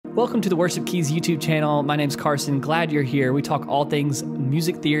Welcome to the Worship Keys YouTube channel. My name's Carson. Glad you're here. We talk all things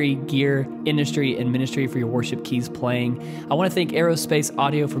music theory, gear, industry, and ministry for your worship keys playing. I want to thank Aerospace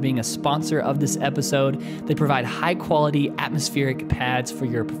Audio for being a sponsor of this episode. They provide high-quality atmospheric pads for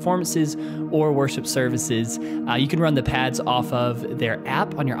your performances or worship services. You can run the pads off of their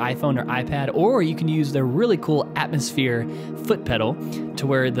app on your iPhone or iPad, or you can use their really cool Atmosphere foot pedal to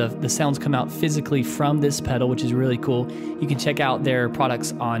where the sounds come out physically from this pedal, which is really cool. You can check out their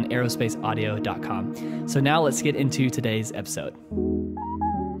products on aerospaceaudio.com. So now let's get into today's episode.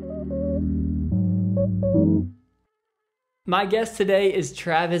 My guest today is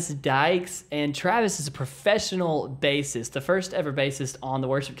Travis Dykes, and Travis is a professional bassist, the first ever bassist on the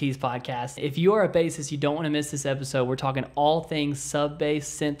Worship Keys podcast. If you are a bassist, you don't want to miss this episode. We're talking all things sub bass,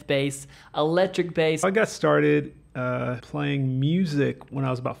 synth bass, electric bass. I got started playing music when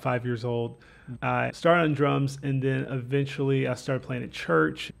I was about 5 years old. I started on drums, and then eventually I started playing at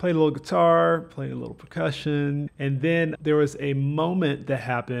church, played a little guitar, played a little percussion. And then there was a moment that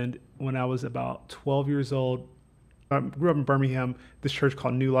happened when I was about 12 years old. I grew up in Birmingham, this church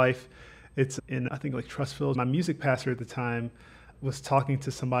called New Life. It's in, I think, like Trustville. My music pastor at the time was talking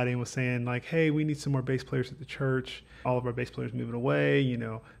to somebody and was saying like, hey, we need some more bass players at the church. All of our bass players moving away, you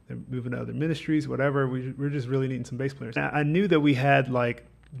know, they're moving to other ministries, whatever. We're just really needing some bass players. I knew that we had like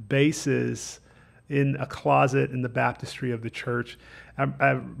basses in a closet in the baptistry of the church. I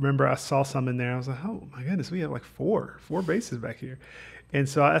remember I saw some in there. I was like, oh my goodness, we have like four basses back here. And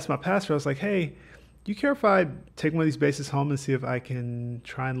so I asked my pastor, I was like, hey, do you care if I take one of these basses home and see if I can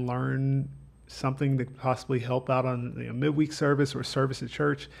try and learn something that could possibly help out on midweek service or service at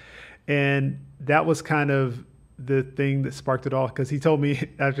church? And that was kind of the thing that sparked it all, because he told me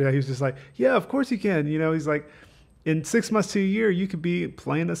after that, he was just like, yeah, of course you can. You know, he's like, in 6 months to a year, you could be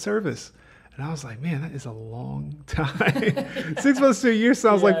playing a service. And I was like, man, that is a long time. 6 months to a year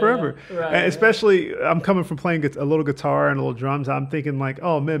sounds like forever. Yeah. Right, and especially, I'm coming from playing a little guitar and a little drums. I'm thinking like,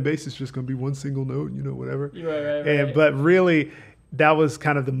 oh man, bass is just going to be one single note, you know, whatever. Right. But really, that was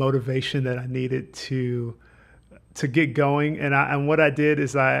kind of the motivation that I needed to get going. And what I did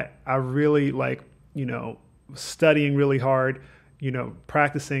is I really like, you know, studying really hard, you know,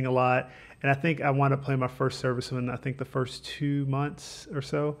 practicing a lot. And I think I wound up playing my first service in, I think, the first 2 months or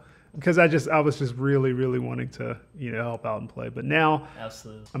so, because I was just really, really wanting to, you know, help out and play. But now,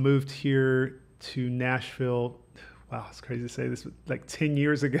 absolutely, I moved here to Nashville. Wow, it's crazy to say this, but like 10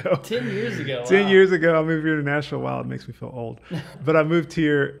 years ago. 10 years ago. 10 years ago, I moved here to Nashville. Wow, it makes me feel old. But I moved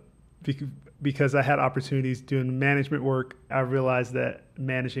here because I had opportunities doing management work. I realized that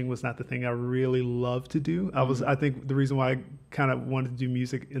managing was not the thing I really loved to do. I think the reason why I kind of wanted to do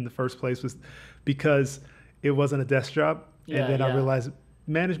music in the first place was because it wasn't a desk job. Yeah, and then I realized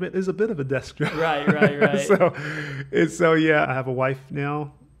management is a bit of a desk job. Right. so yeah, I have a wife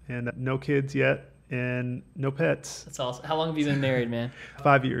now and no kids yet and no pets. That's awesome. How long have you been married, man?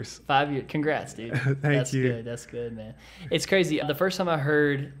 5 years. 5 years. Congrats, dude. Thank you. That's good, man. It's crazy. The first time I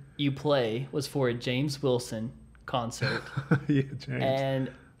heard you play was for a James Wilson concert. Yeah, James.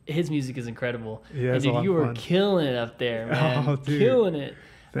 And his music is incredible. Yeah, and dude, you were killing it up there, man. Oh, dude. Killing it.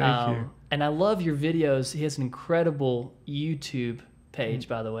 Thank you. And I love your videos. He has an incredible YouTube page,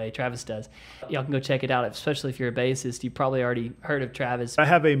 by the way. Travis does. Y'all can go check it out, especially if you're a bassist. You probably already heard of Travis. I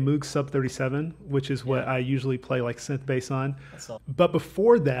have a Moog Sub 37, which is what I usually play like synth bass on. But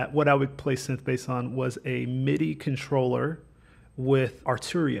before that, what I would play synth bass on was a MIDI controller with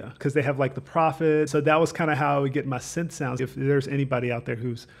Arturia, because they have like the Prophet. So that was kind of how I would get my synth sounds. If there's anybody out there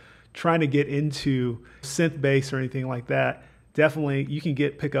who's trying to get into synth bass or anything like that, definitely you can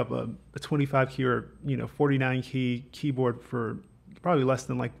pick up a 25 key or 49 key keyboard for probably less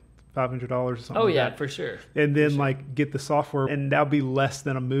than like $500 or something. Oh, like yeah, that. for sure. And then like get the software, and that'll be less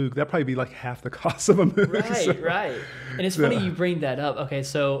than a Moog. That'll probably be like half the cost of a Moog. Right. And it's funny you bring that up. Okay,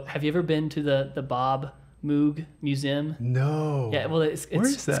 so have you ever been to the Bob Moog Museum? No. Yeah, well, it's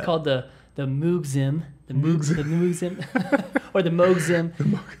called the Moogzim. The Moogzim. Or the Moogzim.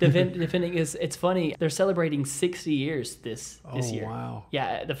 Depending, it's funny. They're celebrating 60 years this year. Oh, wow.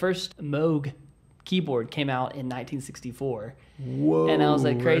 Yeah, the first Moog keyboard came out in 1964. Whoa. And I was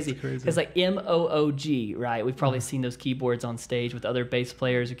like, crazy. It's like Moog, right? We've probably seen those keyboards on stage with other bass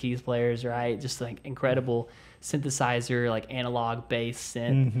players or keys players, right? Just like incredible synthesizer, like analog bass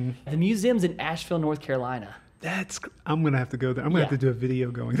synth. The museum's in Asheville, North Carolina. I'm gonna have to go there. I'm gonna have to do a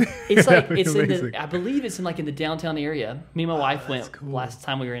video going there. It's like I believe it's in the downtown area. Me and my wife went last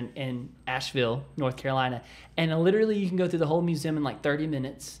time we were in Asheville, North Carolina, and literally you can go through the whole museum in like 30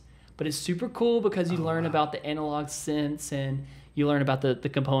 minutes. But it's super cool because you learn about the analog synths, and you learn about the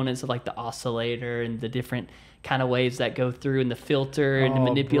components of like the oscillator and the different kind of waves that go through and the filter and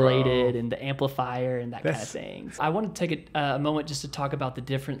manipulate it and the amplifier and that kind of things. I want to take a moment just to talk about the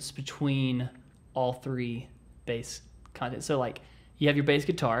difference between all three bass content. So like you have your bass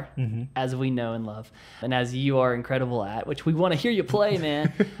guitar, as we know and love, and as you are incredible at, which we want to hear you play,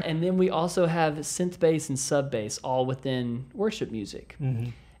 man. And then we also have synth bass and sub bass all within worship music.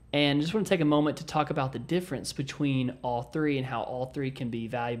 And I just want to take a moment to talk about the difference between all three and how all three can be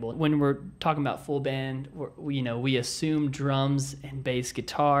valuable. When we're talking about full band, we assume drums and bass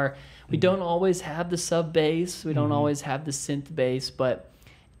guitar. We don't always have the sub bass. We don't always have the synth bass. But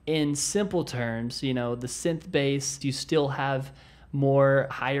in simple terms, the synth bass, you still have more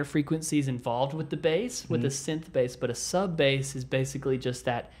higher frequencies involved with the bass, with a synth bass. But a sub bass is basically just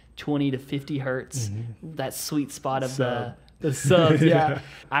that 20 to 50 hertz, that sweet spot of the subs, yeah.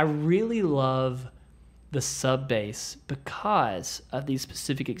 I really love the sub bass because of these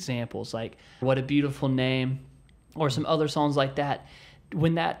specific examples, like What a Beautiful Name or some other songs like that.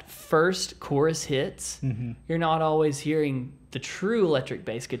 When that first chorus hits, you're not always hearing the true electric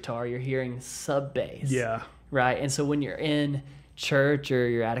bass guitar, you're hearing sub bass. Yeah. Right? And so when you're in church or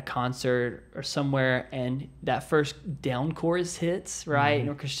you're at a concert or somewhere and that first down chorus hits, right? And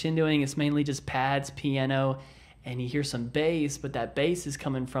we're crescendoing, it's mainly just pads, piano, and you hear some bass, but that bass is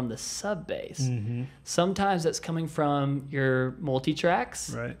coming from the sub bass. Sometimes that's coming from your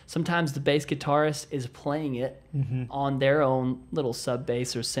multi-tracks. Right. Sometimes the bass guitarist is playing it on their own little sub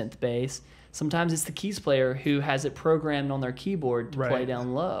bass or synth bass. Sometimes it's the keys player who has it programmed on their keyboard to play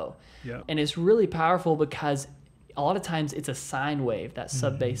down low. Yep. And it's really powerful because a lot of times it's a sine wave, that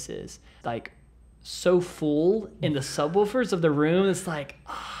sub bass is like so full in the subwoofers of the room. It's like,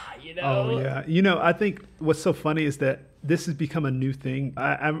 Oh, yeah. I think what's so funny is that this has become a new thing.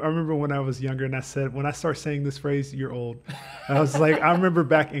 I remember when I was younger and I said, when I start saying this phrase, you're old. And I was like, I remember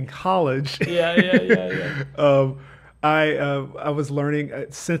back in college. I was learning,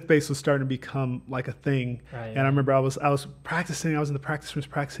 synth bass was starting to become like a thing. Right, and I remember I was practicing, I was in the practice rooms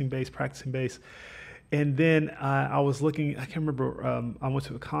practicing bass. And then I was looking, I can't remember, I went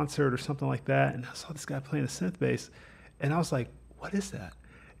to a concert or something like that, and I saw this guy playing a synth bass. And I was like, what is that?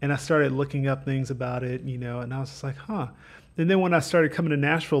 And I started looking up things about it, and I was just like, huh. And then when I started coming to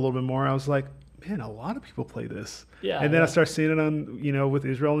Nashville a little bit more, I was like, man, a lot of people play this. Yeah. And then I started seeing it on, with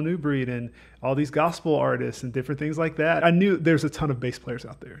Israel and New Breed and all these gospel artists and different things like that. I knew there's a ton of bass players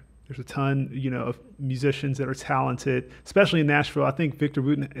out there. There's a ton, of musicians that are talented, especially in Nashville. I think Victor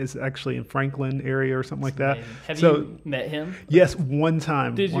Wooten is actually in Franklin area or something like that. Have you met him? Yes, one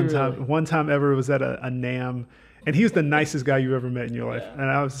time. Did you really? One time ever was at a NAMM. And he was the nicest guy you ever met in your life. And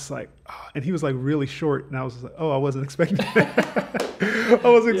I was just like, oh. And he was like really short. And I was just like, oh, I wasn't expecting that. I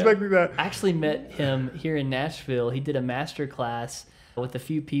wasn't expecting that. I actually met him here in Nashville. He did a master class with a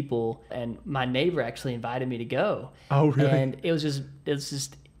few people. And my neighbor actually invited me to go. Oh, really? And it was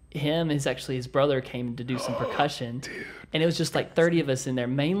just him. His brother came to do some percussion. Dude. And it was just like 30 of us in there,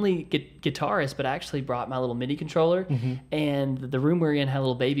 mainly guitarists, but I actually brought my little MIDI controller. And the room we were in had a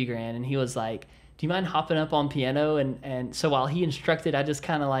little baby grand. And he was like, do you mind hopping up on piano? And so while he instructed, I just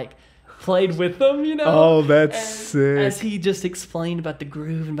kind of like played with them, Oh, that's sick. As he just explained about the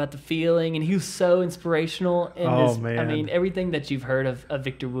groove and about the feeling. And he was so inspirational. In man. I mean, everything that you've heard of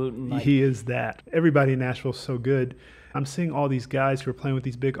Victor Wooten. He is that. Everybody in Nashville is so good. I'm seeing all these guys who are playing with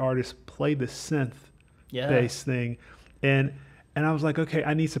these big artists play the synth bass thing. And I was like, okay,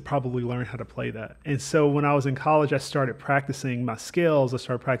 I need to probably learn how to play that. And so when I was in college, I started practicing my scales. I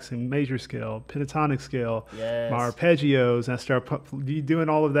started practicing major scale, pentatonic scale, my arpeggios. And I started doing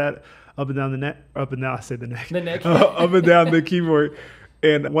all of that up and down the neck. Up and down, I said the neck. Up and down the keyboard.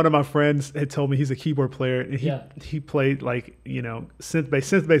 And one of my friends had told me he's a keyboard player. And he played like, synth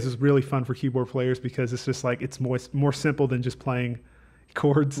bass. Synth bass is really fun for keyboard players because it's just like, it's more simple than just playing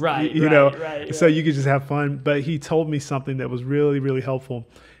chords, right? So you could just have fun. But he told me something that was really, really helpful.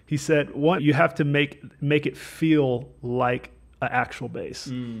 He said, one, you have to make it feel like an actual bass,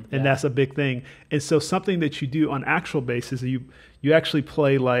 and that's a big thing. And so something that you do on actual bass is you actually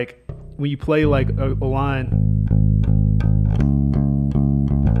play like, when you play like a line,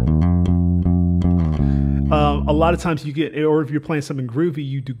 a lot of times you get, or if you're playing something groovy,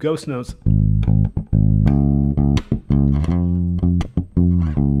 you do ghost notes.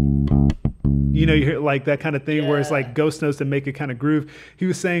 You hear like that kind of thing where it's like ghost notes that make it kind of groove. He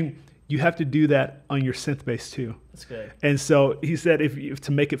was saying you have to do that on your synth bass too. That's good. And so he said if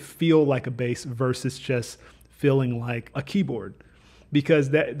to make it feel like a bass versus just feeling like a keyboard,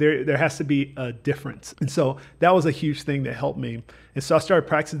 because there has to be a difference. And so that was a huge thing that helped me. And so I started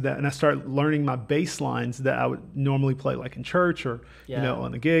practicing that, and I started learning my bass lines that I would normally play like in church or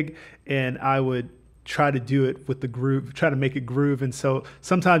on a gig, and I would try to do it with the groove, try to make it groove. And so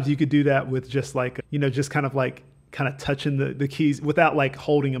sometimes you could do that with just like, just kind of touching the keys without like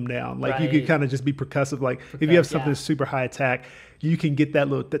holding them down. Like you could kind of just be percussive. Like if you have something super high attack, you can get that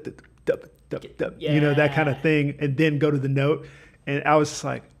little, that kind of thing, and then go to the note. And I was just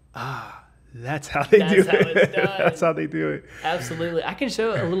like, that's how they do it. That's how they do it. Absolutely. I can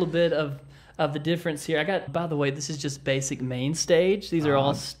show a little bit of the difference here. I got, by the way, this is just basic main stage. These are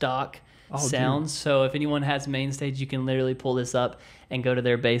all stock sounds. So if anyone has main stage, you can literally pull this up and go to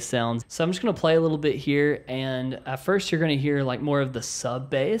their bass sounds. So I'm just going to play a little bit here. And first you're going to hear like more of the sub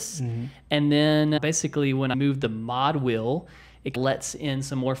bass. And then basically when I move the mod wheel, it lets in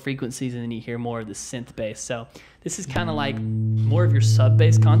some more frequencies, and then you hear more of the synth bass. So this is kind of like more of your sub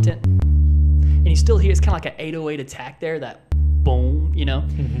bass content. And you still hear, it's kind of like an 808 attack there, that boom,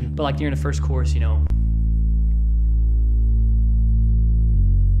 But like during the first chorus,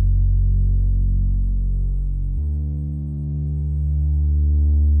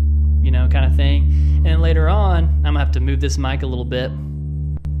 kind of thing. And then later on, I'm gonna have to move this mic a little bit.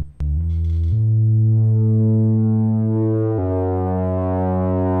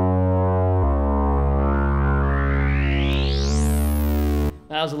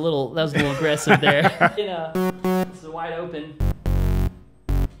 That was a little aggressive there. This is wide open.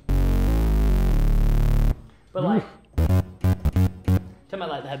 But like, talking about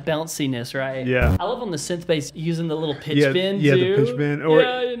like that bounciness, right? Yeah. I love on the synth bass using the little pitch bend yeah, too. The pitch bend,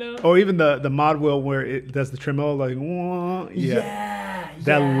 or even the mod wheel where it does the tremolo, like love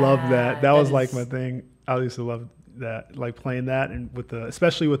that. That was like my thing. I used to love that, like playing that, and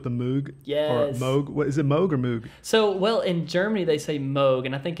especially with the Moog or Moog. What is it, Moog or Moog? So, well, in Germany they say Moog,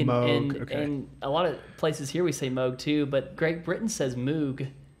 and I think in a lot of places here we say Moog too. But Great Britain says Moog.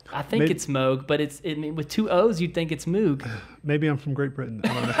 I think it's Moog, but with two O's, you'd think it's Moog. Maybe I'm from Great Britain.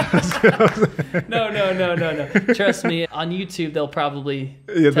 I don't know. No. Trust me, on YouTube they'll probably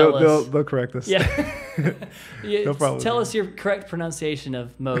tell us. They'll correct us. Yeah. Tell us your correct pronunciation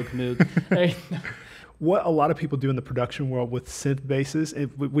of Moog. What a lot of people do in the production world with synth basses,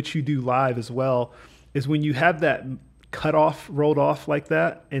 which you do live as well, is when you have that cut off, rolled off like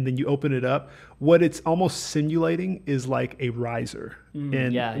that, and then you open it up, what it's almost simulating is like a riser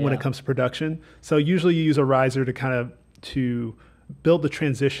when it comes to production. So usually you use a riser to build the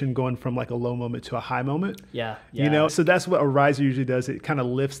transition going from like a low moment to a high moment. So that's what a riser usually does. It kind of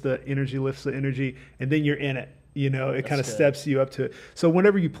lifts the energy, and then you're in it. It kind of steps you up to it. So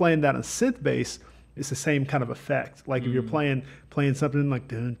whenever you play that on synth bass, it's the same kind of effect. Like if you're playing something like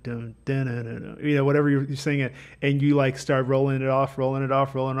dun dun dun dun dun, whatever you're singing, and you like start rolling it off,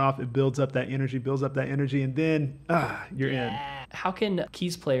 it builds up that energy, and then you're in. How can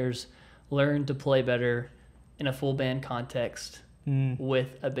keys players learn to play better in a full band context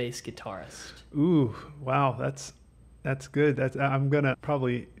with a bass guitarist? Ooh, wow, that's good. I'm gonna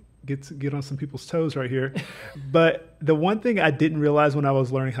probably get on some people's toes right here. But the one thing I didn't realize when I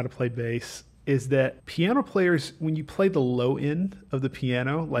was learning how to play bass is that piano players, when you play the low end of the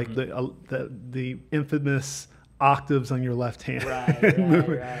piano, like the infamous octaves on your left hand, right.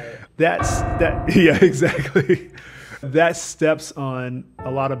 Yeah, exactly. That steps on a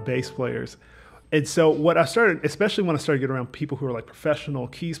lot of bass players. And so what I started, especially when I started getting around people who are like professional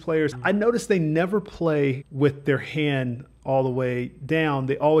keys players, I noticed they never play with their hand all the way down.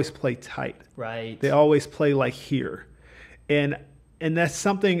 They always play tight. Right. They always play like here. And that's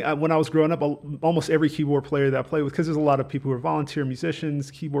something, when I was growing up, almost every keyboard player that I played with, because there's a lot of people who are volunteer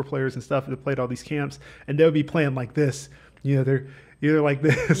musicians, keyboard players and stuff that played all these camps, and they would be playing like this. They're like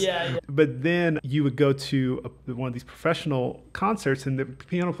this. Yeah. But then you would go to one of these professional concerts, and the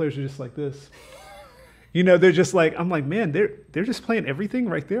piano players are just like this. They're just like, I'm like, man, they're just playing everything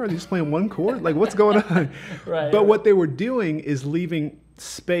right there. Are they just playing one chord? Like, what's going on? Right. But what they were doing is leaving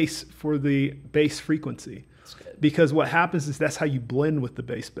space for the bass frequency. Because what happens is that's how you blend with the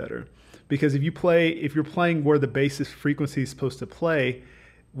bass better. Because if you're playing where the bass frequency is supposed to play,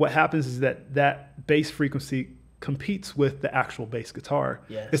 what happens is that bass frequency competes with the actual bass guitar.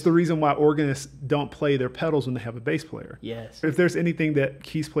 Yes. It's the reason why organists don't play their pedals when they have a bass player. Yes. If there's anything that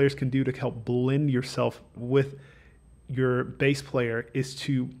keys players can do to help blend yourself with your bass player, is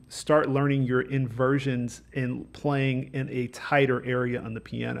to start learning your inversions and playing in a tighter area on the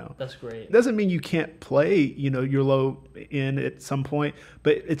piano. That's great. It doesn't mean you can't play, your low end at some point,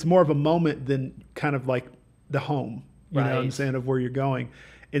 but it's more of a moment than kind of like the home, you know what I'm saying, of where you're going.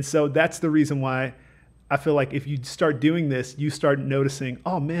 And so that's the reason why I feel like if you start doing this, you start noticing,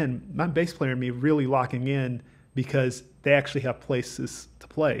 oh man, my bass player and me really locking in, because they actually have places to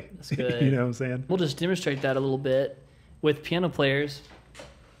play. That's good. You know what I'm saying? We'll just demonstrate that a little bit. With piano players,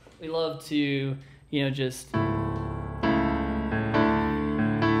 we love to, you know, just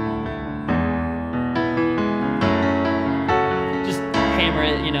hammer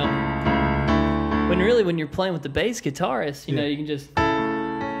it, you know. When you're playing with the bass guitarist, you know, you can just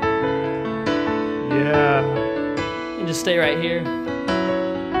and just stay right here.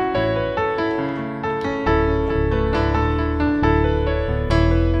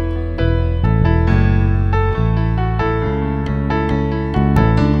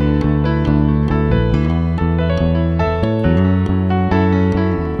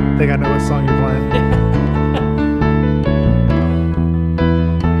 I think I know what song you're playing.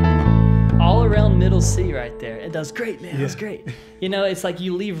 All around middle C right there. It does great, man. It was great. You know, it's like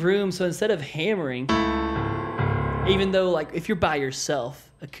you leave room. So instead of hammering, even though like if you're by yourself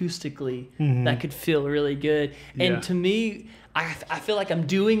acoustically, that could feel really good. And to me, I feel like I'm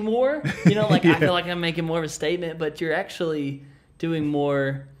doing more. You know, like I feel like I'm making more of a statement, but you're actually doing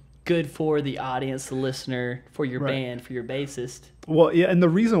more good for the audience, the listener, for your band, for your bassist. Well, yeah, and the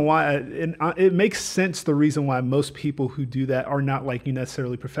reason why, it makes sense, the reason why most people who do that are not like you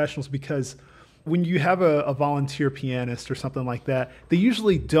necessarily professionals, because when you have a volunteer pianist or something like that, they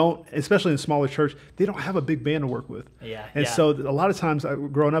usually don't, especially in a smaller church, they don't have a big band to work with. And so a lot of times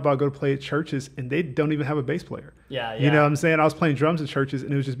growing up, I'll go to play at churches and they don't even have a bass player. You know what I'm saying? I was playing drums at churches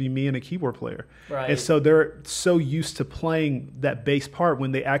and it would just be me and a keyboard player. And so they're so used to playing that bass part,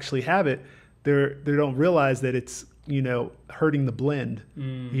 when they actually have it, they don't realize that it's, you know, hurting the blend,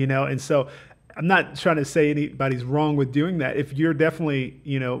 you know? And so I'm not trying to say anybody's wrong with doing that. If you're definitely,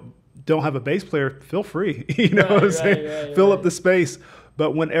 you know, don't have a bass player, feel free, you know what I'm saying? Fill up the space.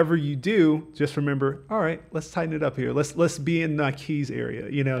 But whenever you do, just remember, all right, let's tighten it up here. Let's be in the keys area,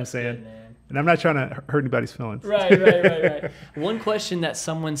 you know what I'm saying? Good, and I'm not trying to hurt anybody's feelings. Right. One question that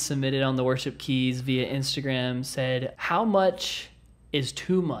someone submitted on the Worship Keys via Instagram said, how much is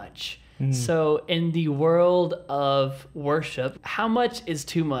too much? So in the world of worship, how much is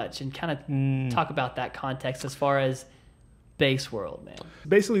too much? And kind of talk about that context as far as bass world, man.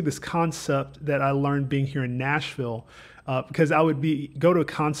 Basically this concept that I learned being here in Nashville, because I would go to a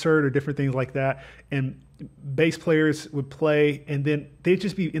concert or different things like that, and bass players would play and then they'd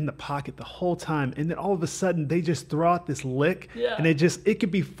just be in the pocket the whole time, and then all of a sudden they just throw out this lick and it could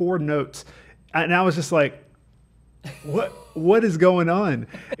be 4 notes, and I was just like, what is going on?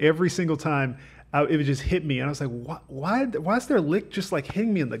 Every single time it would just hit me, and I was like, why is their lick just like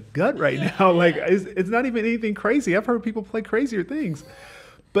hitting me in the gut right now? Like it's not even anything crazy. I've heard people play crazier things,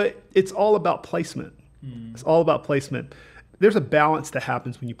 but it's all about placement. It's all about placement. There's a balance that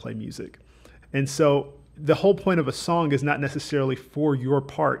happens when you play music, and so the whole point of a song is not necessarily for your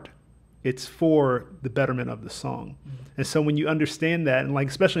part. It's for the betterment of the song. And so when you understand that, and like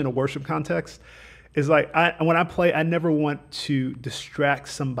especially in a worship context, it's like when I play, I never want to distract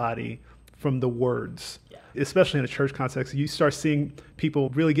somebody from the words, especially in a church context. You start seeing people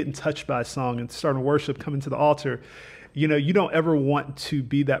really getting touched by a song and starting to worship, coming to the altar. You know, you don't ever want to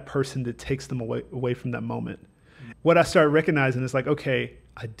be that person that takes them away from that moment. What I started recognizing is like, okay,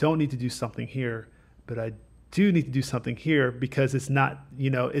 I don't need to do something here, but I do need to do something here because it's not, you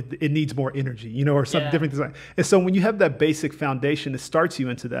know, it needs more energy, you know, or something different. And so when you have that basic foundation, it starts you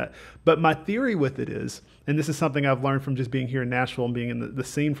into that. But my theory with it is, and this is something I've learned from just being here in Nashville and being in the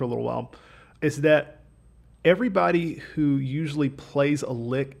scene for a little while, is that everybody who usually plays a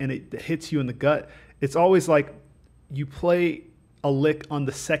lick and it hits you in the gut, it's always like you play a lick on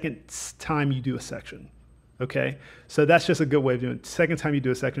the second time you do a section. Okay, so that's just a good way of doing it. Second time you do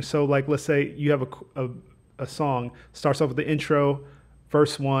a section. So like, let's say you have a song, starts off with the intro,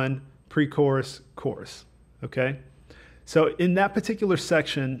 verse 1, pre-chorus, chorus. Okay, so in that particular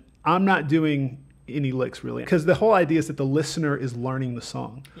section, I'm not doing any licks really, because the whole idea is that the listener is learning the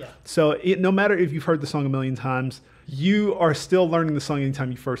song. So no matter if you've heard the song a million times, you are still learning the song anytime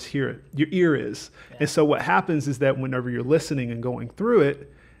you first hear it. Your ear is. And so what happens is that whenever you're listening and going through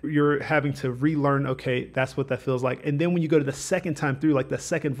it, you're having to relearn, okay, that's what that feels like. And then when you go to the second time through, like the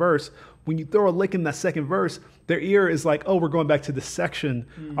second verse, when you throw a lick in that second verse, their ear is like, oh, we're going back to this section.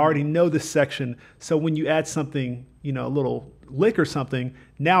 I already know this section. So when you add something, you know, a little lick or something,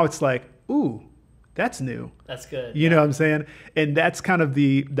 now it's like, ooh, that's new. That's good. You know what I'm saying? And that's kind of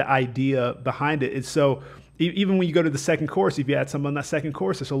the idea behind it. And so even when you go to the second chorus, if you add something on that second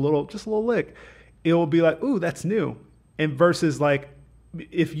chorus, it's just a little lick, it will be like, ooh, that's new. And versus like,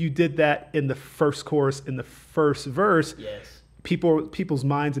 if you did that in the first chorus, in the first verse, people's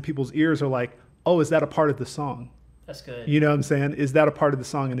minds and people's ears are like, oh, is that a part of the song? That's good. You know what I'm saying? Is that a part of the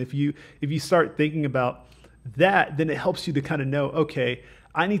song? And if you start thinking about that, then it helps you to kind of know, okay,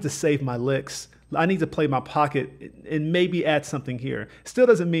 I need to save my licks. I need to play my pocket and maybe add something here. Still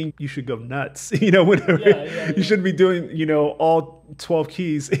doesn't mean you should go nuts, you know, whenever you shouldn't be doing, you know, all 12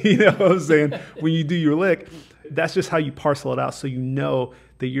 keys, you know what I'm saying, when you do your lick. That's just how you parcel it out, so you know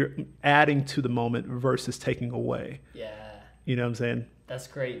that you're adding to the moment versus taking away. Yeah. You know what I'm saying? That's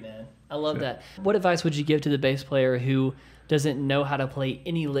great, man. I love that. What advice would you give to the bass player who doesn't know how to play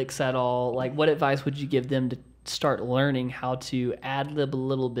any licks at all? Like, what advice would you give them to start learning how to ad-lib a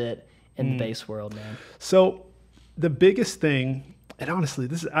little bit in the bass world, man? So the biggest thing, and honestly,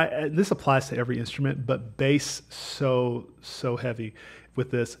 this applies to every instrument, but bass so heavy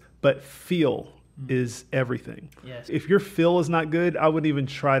with this, but feel is everything. Yes. If your feel is not good, I wouldn't even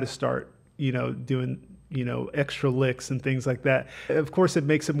try to start, you know, doing, you know, extra licks and things like that. Of course, it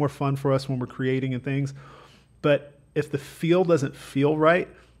makes it more fun for us when we're creating and things, but if the feel doesn't feel right,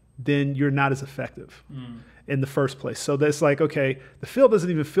 then you're not as effective in the first place. So that's like, okay, the feel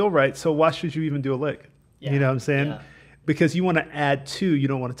doesn't even feel right, so why should you even do a lick? Yeah. You know what I'm saying? Yeah. Because you want to add to, you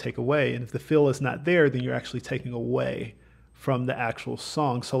don't want to take away. And if the feel is not there, then you're actually taking away from the actual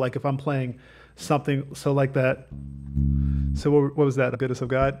song. So like if I'm playing something, so like that, so what was that, Goodness of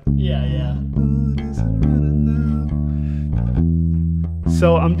God? Yeah, yeah.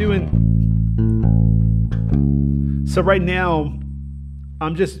 So I'm doing, so right now,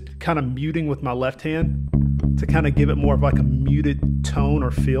 I'm just kind of muting with my left hand to kind of give it more of like a muted tone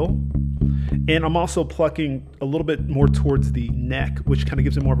or feel. And I'm also plucking a little bit more towards the neck, which kind of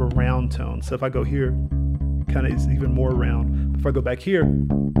gives it more of a round tone. So if I go here, kind of is even more round. If I go back here,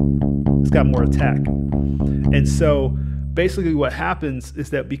 it's got more attack. And so basically what happens is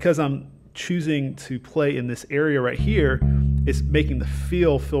that because I'm choosing to play in this area right here, it's making the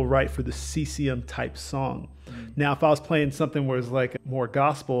feel right for the CCM type song. Now, if I was playing something where it's like more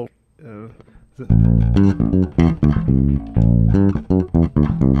gospel, you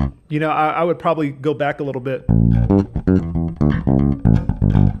know, I would probably go back a little bit,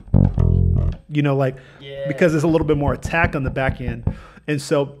 you know, like, because there's a little bit more attack on the back end. And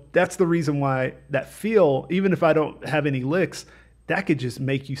so that's the reason why that feel, even if I don't have any licks, that could just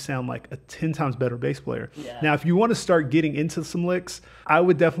make you sound like a 10 times better bass player. Yeah. Now, if you want to start getting into some licks, I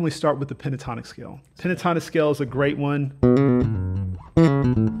would definitely start with the pentatonic scale. Pentatonic scale is a great one.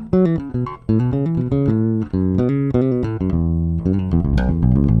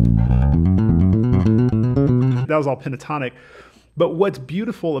 That was all pentatonic. But what's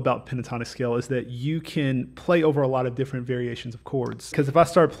beautiful about pentatonic scale is that you can play over a lot of different variations of chords. Because if I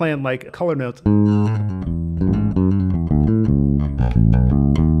start playing like color notes,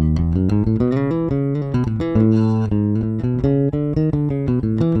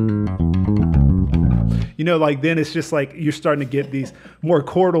 you know, like then it's just like you're starting to get these more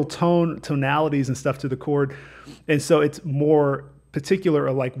chordal tonalities and stuff to the chord. And so it's more particular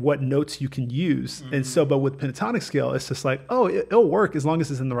of like what notes you can use. And so, but with pentatonic scale, it's just like, oh, it'll work as long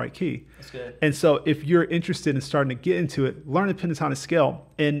as it's in the right key. That's good. And so if you're interested in starting to get into it, learn the pentatonic scale.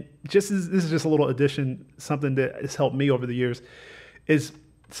 And this is just a little addition, something that has helped me over the years, is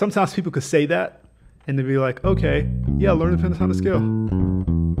sometimes people could say that and they'd be like, okay, yeah, learn the pentatonic scale.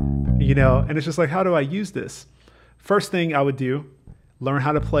 You know, and it's just like, how do I use this? First thing I would do, learn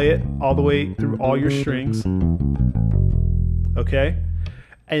how to play it all the way through all your strings. Okay,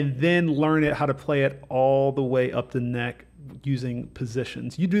 and then learn how to play it all the way up the neck using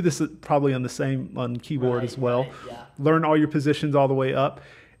positions. You do this probably on keyboard as well. Right, yeah. Learn all your positions all the way up.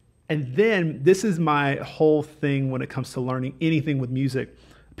 And then this is my whole thing when it comes to learning anything with music.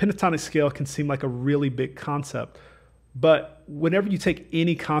 Pentatonic scale can seem like a really big concept, but whenever you take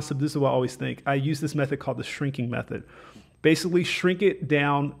any concept, this is what I always think. I use this method called the shrinking method. Basically shrink it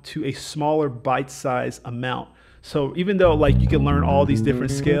down to a smaller bite-size amount. So even though like you can learn all these different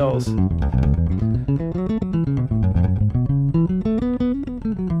scales,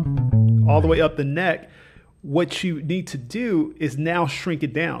 all the way up the neck, what you need to do is now shrink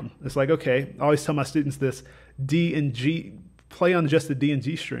it down. It's like, okay, I always tell my students this, D and G, play on just the D and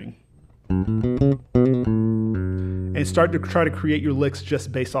G string. And start to try to create your licks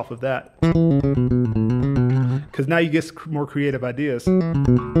just based off of that. Because now you get more creative ideas.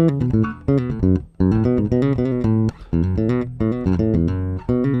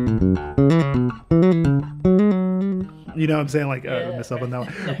 You know what I'm saying? Like, I messed up on that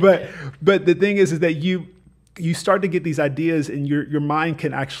one. But the thing is that you start to get these ideas and your mind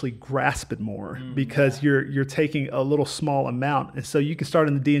can actually grasp it more because you're taking a little small amount. And so you can start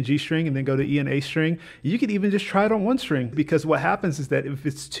on the D and G string and then go to E and A string. You could even just try it on one string, because what happens is that if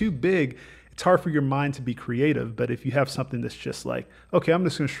it's too big, it's hard for your mind to be creative. But if you have something that's just like, okay, I'm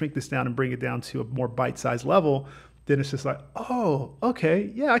just going to shrink this down and bring it down to a more bite-sized level, then it's just like, oh,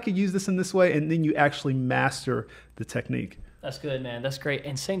 okay, yeah, I could use this in this way. And then you actually master the technique. That's good, man. That's great.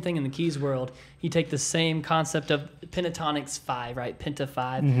 And same thing in the keys world. You take the same concept of pentatonics 5, right? Penta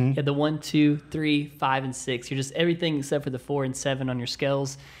 5. Mm-hmm. You have the 1, 2, 3, 5, and 6. You're just everything except for the 4 and 7 on your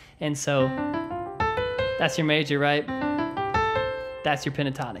scales. And so that's your major, right? That's your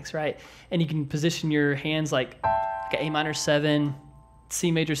pentatonics, right? And you can position your hands like an A minor 7,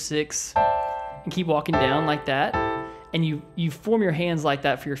 C major 6, and keep walking down like that. And you form your hands like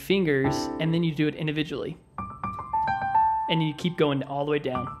that for your fingers, and then you do it individually. And you keep going all the way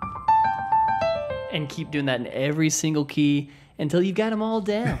down. And keep doing that in every single key until you've got them all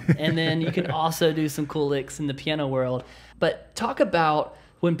down. And then you can also do some cool licks in the piano world. But talk about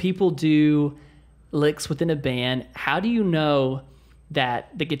when people do licks within a band, how do you know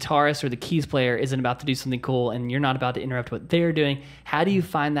that the guitarist or the keys player isn't about to do something cool and you're not about to interrupt what they're doing? How do you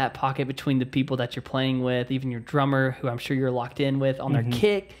find that pocket between the people that you're playing with, even your drummer, who I'm sure you're locked in with on their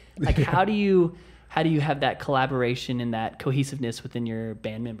kick? Like, how do you have that collaboration and that cohesiveness within your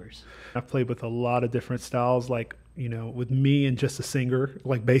band members? I've played with a lot of different styles, like, you know, with me and just a singer,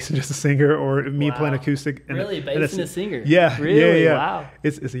 like bass and just a singer, or me playing acoustic. And really? Bass and a singer? Yeah. Really? Yeah. Wow.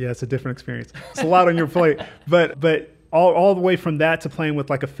 It's a different experience. It's a lot on your plate. But all the way from that to playing with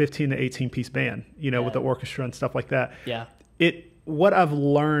like a 15 to 18 piece band, you know, with the orchestra and stuff like that. Yeah. What I've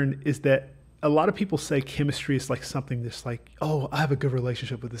learned is that a lot of people say chemistry is like something that's like, oh, I have a good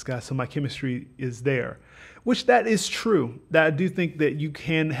relationship with this guy, so my chemistry is there, which that is true. That I do think that you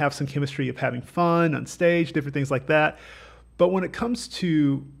can have some chemistry of having fun on stage, different things like that. But when it comes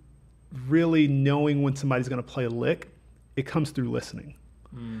to really knowing when somebody's going to play a lick, it comes through listening.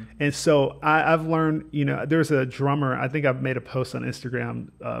 And so I've learned, you know, there's a drummer, I think I've made a post on Instagram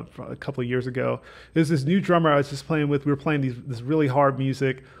a couple of years ago. There's this new drummer I was just playing with. We were playing this really hard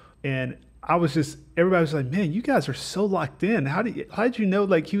music, and everybody was like, man, you guys are so locked in. How did you know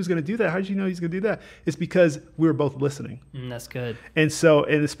like he was going to do that? How did you know he's going to do that? It's because we were both listening. That's good. And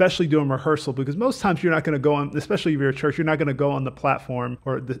especially doing rehearsal, because most times you're not going to go on, especially if you're a church, you're not going to go on the platform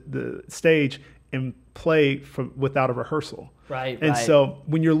or the stage and play without a rehearsal. Right. And so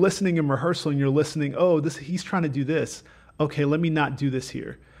when you're listening in rehearsal and you're listening, he's trying to do this. Okay, let me not do this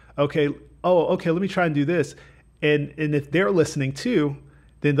here. Okay, let me try and do this. And if they're listening too,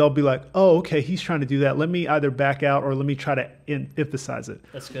 then they'll be like, oh, okay, he's trying to do that. Let me either back out or let me try to emphasize it.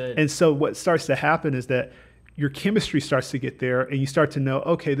 That's good. And so what starts to happen is that your chemistry starts to get there, and you start to know,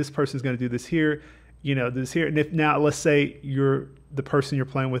 okay, this person's going to do this here, you know, this here. And if now, let's say the person you're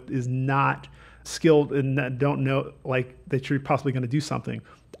playing with is not skilled and don't know like that you're possibly going to do something,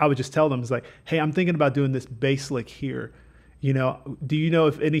 I would just tell them, it's like, hey, I'm thinking about doing this bass lick here. You know, do you know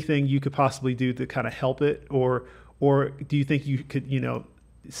if anything you could possibly do to kind of help it, or do you think you could, you know,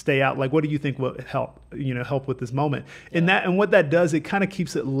 stay out? Like, what do you think will help with this moment? Yeah. And what that does, it kind of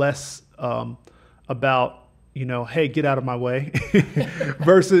keeps it less about, you know, hey, get out of my way,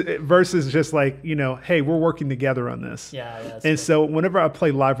 versus just like, you know, hey, we're working together on this. Yeah. And so whenever I play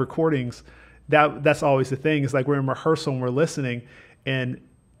live recordings, that's always the thing. It's like we're in rehearsal and we're listening, and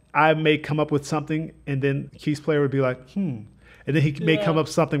I may come up with something, and then the keys player would be like, and then he may come up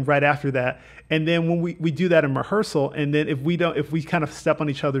with something right after that. And then when we do that in rehearsal, and then if we kind of step on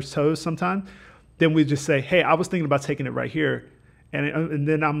each other's toes sometimes, then we just say, hey, I was thinking about taking it right here. And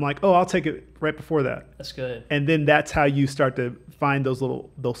then I'm like, oh, I'll take it right before that. That's good. And then that's how you start to find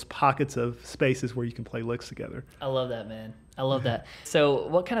those pockets of spaces where you can play licks together. I love that, man. I love that. So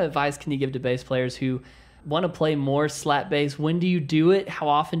what kind of advice can you give to bass players who want to play more slap bass? When do you do it? How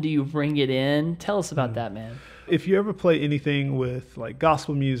often do you bring it in? Tell us about that, man. If you ever play anything with like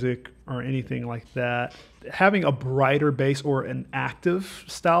gospel music or anything like that, having a brighter bass or an active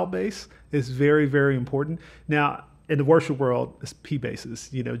style bass is very, very important. Now, in the worship world, it's P basses,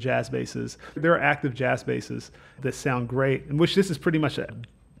 you know, jazz basses. There are active jazz basses that sound great, in which this is pretty much a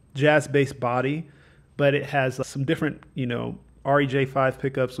jazz bass body, but it has some different, you know, REJ5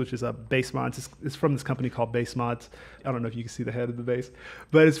 pickups, which is a bass mods. It's from this company called Bass Mods. I don't know if you can see the head of the bass,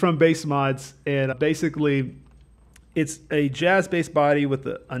 but it's from Bass Mods. And basically, it's a jazz bass body with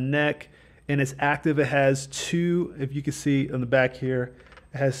a neck, and it's active. It has two, if you can see on the back here,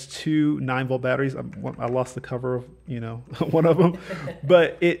 it has two 9-volt batteries. I lost the cover of, you know, one of them.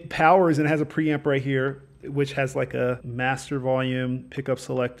 But it powers and has a preamp right here, which has like a master volume, pickup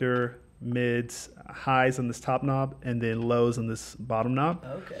selector, mids, highs on this top knob, and then lows on this bottom knob.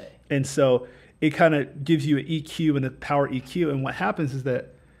 Okay. And so it kind of gives you an EQ and a power EQ. And what happens is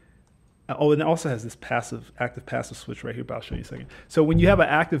that, and it also has this active passive switch right here, but I'll show you in a second. So when you have an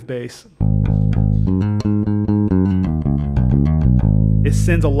active bass, it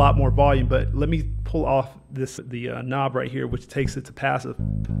sends a lot more volume. But let me pull off the knob right here, which takes it to passive.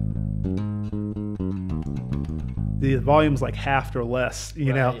 The volume's like half or less,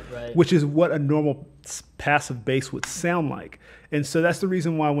 you know, which is what a normal passive bass would sound like. And so that's the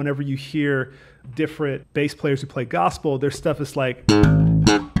reason why whenever you hear different bass players who play gospel, their stuff is like,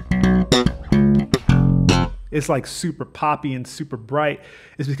 it's like super poppy and super bright.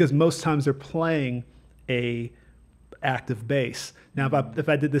 It's because most times they're playing a active bass. Now, if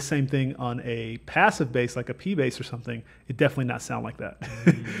I did the same thing on a passive bass, like a P bass or something, it definitely not sound like that.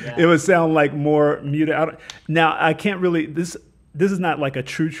 Yeah. It would sound like more muted. Now, I can't really, this is not like a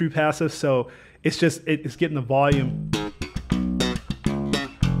true passive, so it's just, it's getting the volume.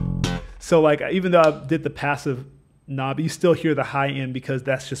 So like, even though I did the passive knob, you still hear the high end because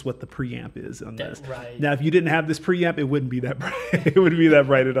that's just what the preamp is on this. Right. Now, if you didn't have this preamp, it wouldn't be that bright. It wouldn't be that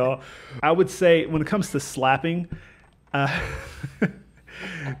bright at all. I would say when it comes to slapping,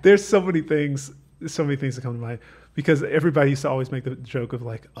 there's so many things that come to mind, because everybody used to always make the joke of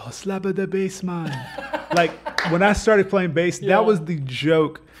like, oh, slap the bass man. Like when I started playing bass, that was the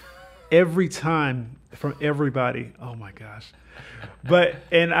joke every time from everybody. Oh my gosh.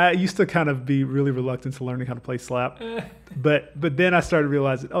 And I used to kind of be really reluctant to learning how to play slap, but then I started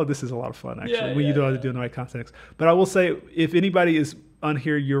realizing, oh, this is a lot of fun actually when you know how to do it in the right context. But I will say, if anybody is on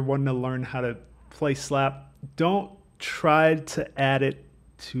here, you're wanting to learn how to play slap, don't try to add it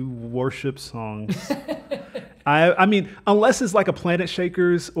to worship songs. I mean, unless it's like a Planet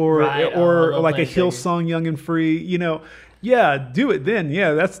Shakers or like a Hillsong Young and Free, you know, yeah, do it then.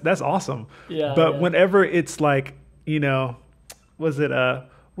 Yeah, that's awesome. Yeah. But whenever it's like, you know, was it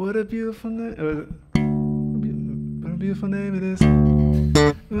what a beautiful name? What a beautiful name it is.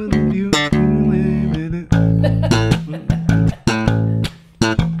 What a beautiful name it is.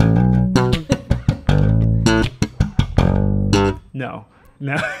 No,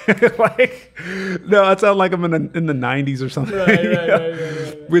 like, no, I sound like I'm in the 90s or something.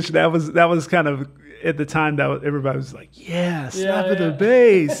 Right. Which that was kind of, at the time, everybody was like, yeah, slap of the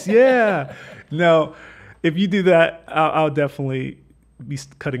bass, yeah. No, if you do that, I'll definitely be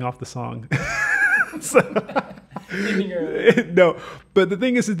cutting off the song. No, but the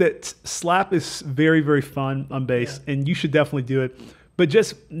thing is that slap is very, very fun on bass, and you should definitely do it. But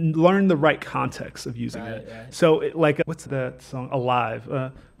just learn the right context of using it. Right. So, like, what's that song? Alive.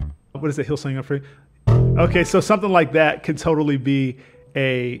 What is it? Hillsong Young Free. Okay, so something like that could totally be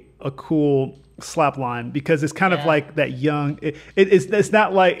a cool slap line, because it's kind of like that young. It's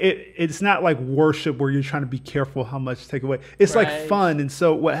not like worship where you're trying to be careful how much to take away. It's like fun. And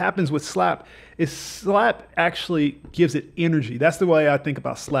so what happens with slap is slap actually gives it energy. That's the way I think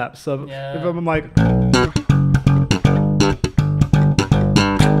about slap. So if I'm like.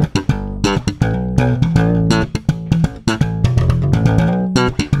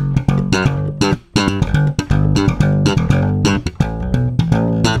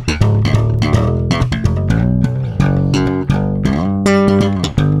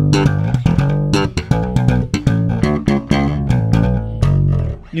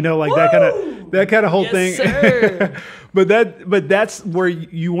 You know, like that kind of whole thing. but that's where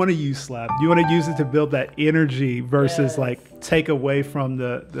you want to use slap. You want to use it to build that energy versus like take away from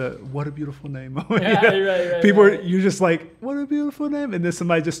the what a beautiful name. People you're just like, what a beautiful name, and then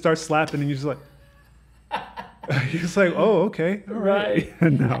somebody just starts slapping, and you're just like, oh, okay, all right.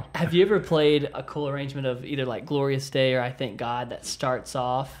 No. Have you ever played a cool arrangement of either like Glorious Day or I Thank God that starts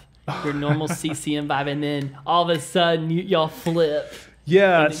off your normal CCM vibe, and then all of a sudden y'all flip?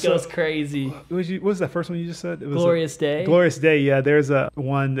 Yeah, and it goes crazy. What was that first one you just said? It was Glorious Day. Glorious Day. Yeah, there's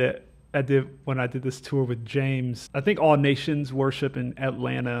one that I did when I did this tour with James. I think All Nations Worship in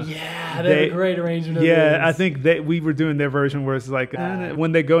Atlanta. Yeah, they have a great arrangement of this. I think we were doing their version where it's like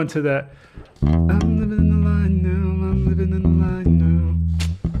when they go into that. I'm living in the line now. I'm living in the line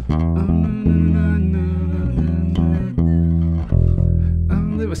now. I'm living in the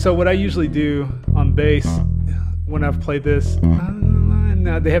line now. So what I usually do on bass when I've played this.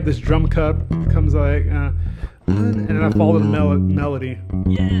 Now they have this drum cut, comes like, and then I follow the melody.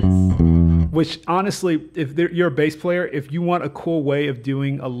 Yes. Which honestly, if you're a bass player, if you want a cool way of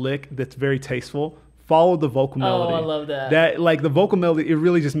doing a lick that's very tasteful, follow the vocal melody. Oh, I love that. That, like, the vocal melody, it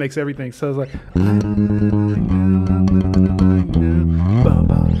really just makes everything. So it's like,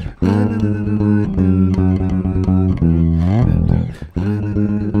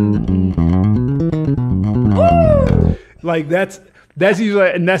 like that's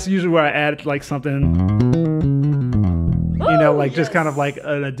usually where I add like something, you know, like just kind of like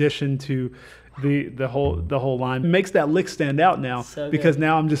an addition to the whole line. It makes that lick stand out now So because good.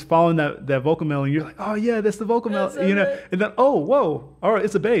 now I'm just following that vocal melody. And you're like, oh yeah, that's the vocal melody, so you know. good. And then all right,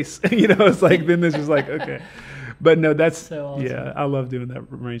 it's a bass. It's like then it's just like okay. But no, that's So awesome. yeah, I love doing that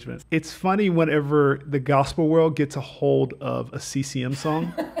arrangement. It's funny whenever the gospel world gets a hold of a CCM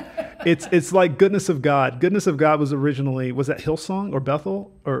song. It's like Goodness of God. Goodness of God was that Hillsong or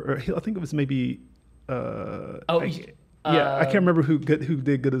Bethel or I think it was maybe. I can't remember who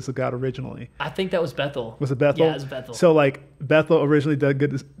did Goodness of God originally. I think that was Bethel. Was it Bethel? Yeah, it was Bethel. So like Bethel originally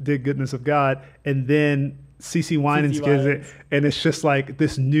did Goodness of God, and then CC Winans gives it, and it's just like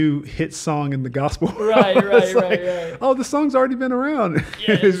this new hit song in the gospel. Right. Oh, the song's already been around.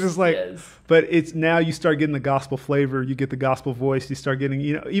 Yes, It's just like, yes. but it's now you start getting the gospel flavor, you get the gospel voice, you start getting,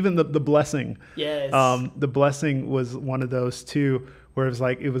 even the blessing. Yes. The blessing was one of those too, where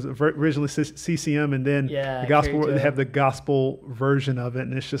it was originally CCM, and then the gospel, they have the gospel version of it,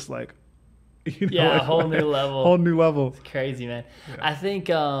 and it's just like, a whole new level. Whole new level. It's crazy, man. Yeah. I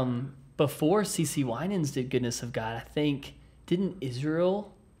think before CC Winans did Goodness of God, didn't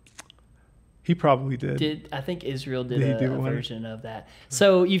Israel? He probably did. I think Israel did a version of that.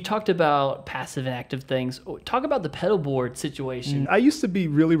 So you've talked about passive and active things. Talk about the pedal board situation. I used to be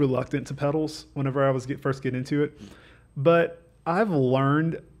really reluctant to pedals whenever I was first getting into it, but I've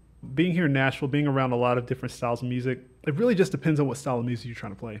learned, being here in Nashville, being around a lot of different styles of music, it really just depends on what style of music you're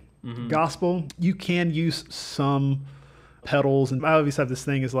trying to play. Mm-hmm. Gospel, you can use some pedals, and I always have this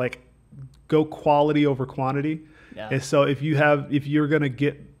thing is like, go quality over quantity. Yeah. And so if you're going to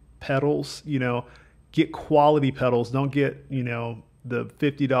get pedals, get quality pedals. Don't get, the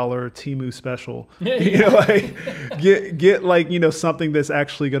 $50 Temu special. Get like, something that's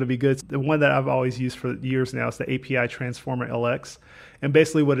actually going to be good. The one that I've always used for years now is the API Transformer LX. And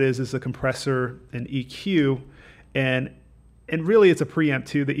basically what it is a compressor and EQ, and really it's a preamp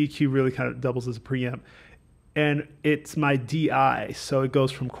too. The EQ really kind of doubles as a preamp. And it's my DI, so it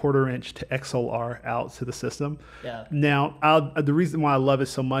goes from 1/4 inch to XLR out to the system. Yeah. Now, the reason why I love it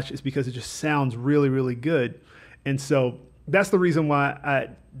so much is because it just sounds really, really good. And so that's the reason why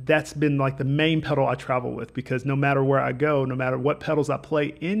that's been like the main pedal I travel with, because no matter where I go, no matter what pedals I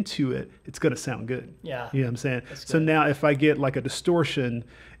play into it, it's going to sound good. Yeah. You know what I'm saying? So now if I get like a distortion,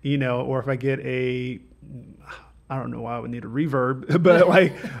 or if I get I don't know why I would need a reverb, but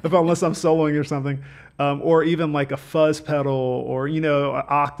like unless I'm soloing or something, or even like a fuzz pedal or, an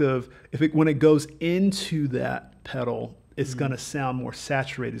octave, when it goes into that pedal, it's going to sound more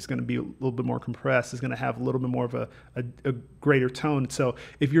saturated. It's going to be a little bit more compressed. It's going to have a little bit more of a greater tone. So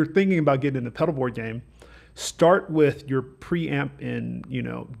if you're thinking about getting in the pedal board game, start with your preamp and,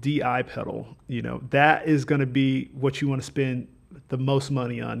 DI pedal. That is going to be what you want to spend the most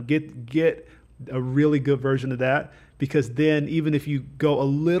money on. Get a really good version of that, because then even if you go a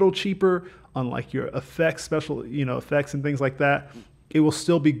little cheaper on like your effects, special, effects and things like that, it will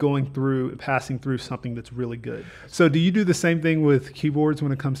still be passing through something that's really good. So do you do the same thing with keyboards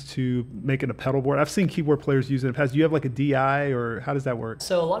when it comes to making a pedal board? I've seen keyboard players use it in the past. Do you have like a DI, or how does that work?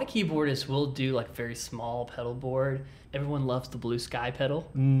 So a lot of keyboardists will do like very small pedal board. Everyone loves the Blue Sky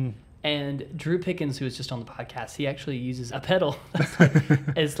pedal. And Drew Pickens, who was just on the podcast, he actually uses a pedal.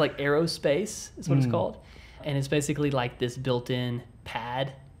 It's like Aerospace is what it's called. And it's basically like this built-in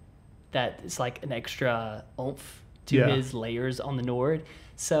pad that is like an extra oomph to his layers on the Nord.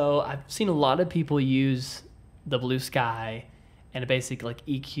 So I've seen a lot of people use the Blue Sky and a basic like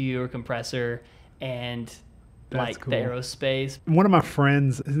EQ or compressor and the Aerospace. One of my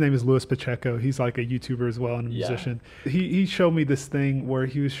friends, his name is Louis Pacheco. He's like a YouTuber as well and a musician. He showed me this thing where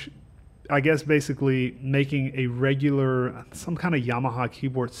he was, I guess, basically making some kind of Yamaha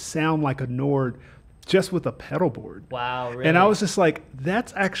keyboard sound like a Nord just with a pedal board. Wow, really? And I was just like,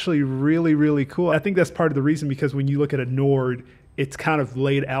 that's actually really, really cool. I think that's part of the reason, because when you look at a Nord, it's kind of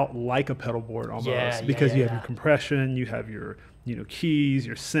laid out like a pedal board almost, because you have your compression, you have your keys,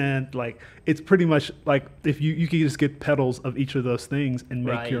 your synth. Like it's pretty much like if you can just get pedals of each of those things and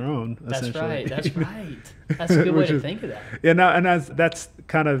make your own. Essentially. That's right. That's a good way to think of that. Yeah, no, and that's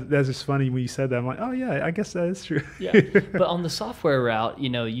just funny when you said that. I'm like, oh yeah, I guess that is true. Yeah, but on the software route,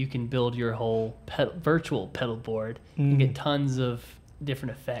 you can build your whole virtual pedal board and get tons of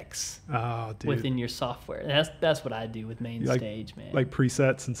different effects within your software. And that's what I do with MainStage, man. Like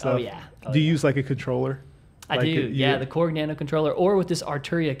presets and stuff. Oh yeah. Do you use like a controller? I do, the Korg Nano controller, or with this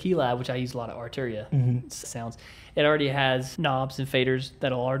Arturia Keylab, which I use a lot of Arturia sounds. It already has knobs and faders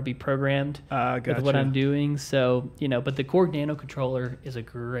that'll already be programmed with what I'm doing. So, but the Korg Nano controller is a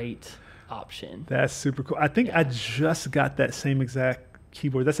great option. That's super cool. I think I just got that same exact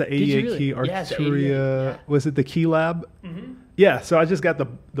keyboard. That's an Did you 88 really? key Yeah, it's an 88, Arturia. yeah. Was it the Key Lab? Yeah, so I just got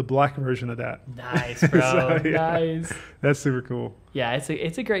the black version of that. Nice, bro. So, yeah. Nice. That's super cool. Yeah,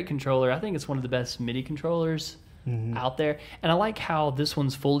 it's a great controller. I think it's one of the best MIDI controllers out there. And I like how this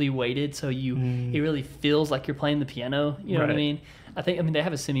one's fully weighted, so it really feels like you're playing the piano. You know what I Right. mean? I mean they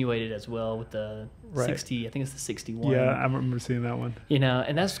have a semi-weighted as well with the Right. 60. I think it's the 61. Yeah, I remember seeing that one. You know,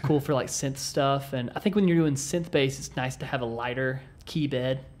 and that's cool for like synth stuff. And I think when you're doing synth bass, it's nice to have a lighter key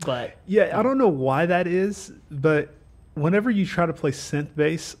bed. But Yeah, I don't know why that is, but whenever you try to play synth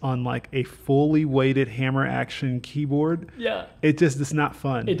bass on like a fully weighted hammer action keyboard, yeah, it's not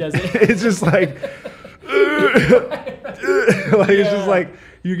fun. it doesn't. It's just like, it's just like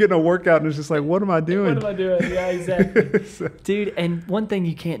you're getting a workout and it's just like, what am I doing? What am I doing? Yeah, exactly. Dude, and one thing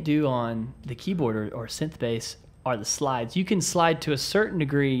you can't do on the keyboard or synth bass are the slides. You can slide to a certain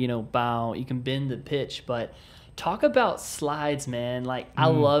degree, you know, bow, you can bend the pitch, but talk about slides, man. Like, I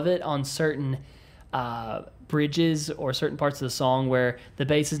love it on certain bridges or certain parts of the song where the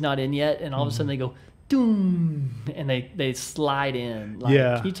bass is not in yet, and all of a sudden they go, doom, and they slide in. Like,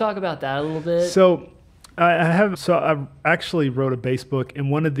 Yeah. Can you talk about that a little bit? So I actually wrote a bass book,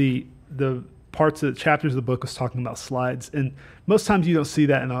 and one of the parts of the chapters of the book was talking about slides. And most times you don't see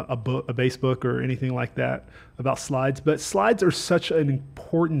that in a bass book or anything like that about slides, but slides are such an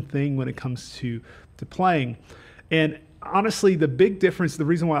important thing when it comes to playing. And honestly, the big difference, the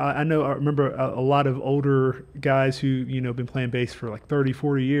reason why I remember a lot of older guys who, you know, been playing bass for like 30,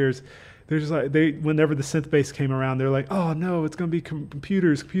 40 years, they're just like, whenever the synth bass came around, they're like, oh no, it's going to be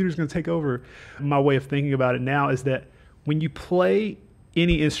computers going to take over. My way of thinking about it now is that when you play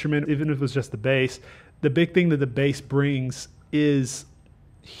any instrument, even if it was just the bass, the big thing that the bass brings is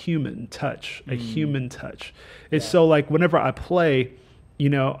human touch, a human touch. It's so like whenever I play, you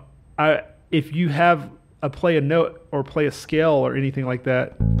know, if you have play a note or play a scale or anything like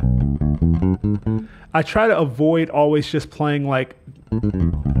that, I try to avoid always just playing like,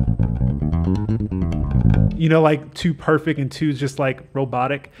 you know, like too perfect and too just like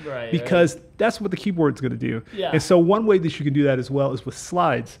robotic, Right, because that's what the keyboard's going to do. Yeah. And so one way that you can do that as well is with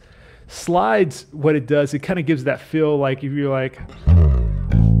slides. Slides, what it does, it kind of gives that feel like if you're like,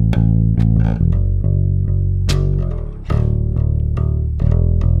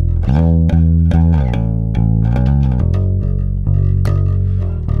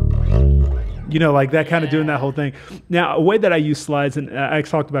 you know, like that kind of doing that whole thing. Now, a way that I use slides, and I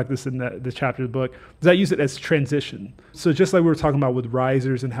talked about this in the chapter of the book, is I use it as transition. So just like we were talking about with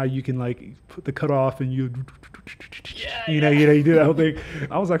risers and how you can like put the cutoff and you do that whole thing.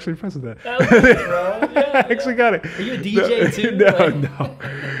 I was actually impressed with that. That was good, bro. Yeah, I actually got it. Are you a DJ too?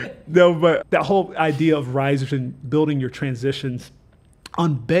 No, but that whole idea of risers and building your transitions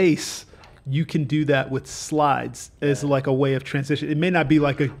on bass, you can do that with slides as like a way of transition. It may not be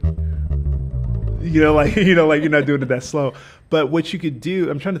like like you're not doing it that slow, but what you could do,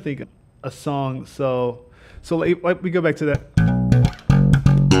 I'm trying to think of a song. So like we go back to that.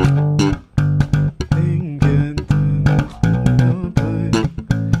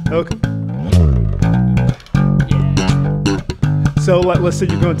 Okay. So let's say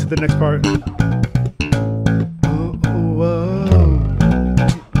you're going to the next part.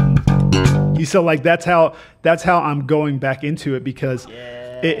 So like that's how I'm going back into it, because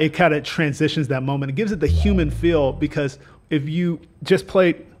it kind of transitions that moment. It gives it the human feel, because if you just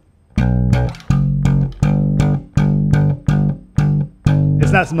play,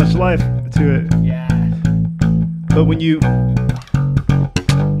 it's not so much life to it. Yeah. But when you,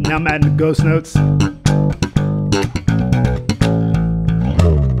 now I'm adding the ghost notes.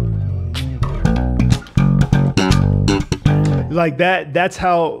 Like that's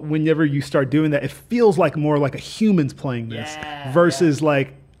how, whenever you start doing that, it feels like more like a human's playing this versus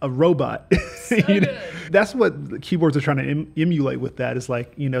like a robot. That's what the keyboards are trying to emulate with that, is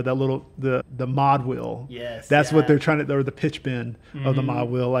like, you know, that little, the mod wheel. Yes. That's what they're trying to, or the pitch bend of the mod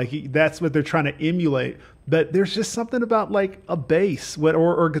wheel. Like that's what they're trying to emulate. But there's just something about like a bass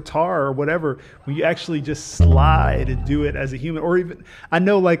or guitar or whatever, when you actually just slide and do it as a human. Or even, I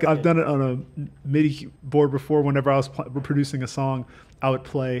know like I've done it on a MIDI board before. Whenever I was producing a song, I would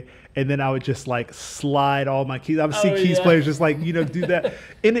play, and then I would just like slide all my keys. I would see keys players just like, you know, do that.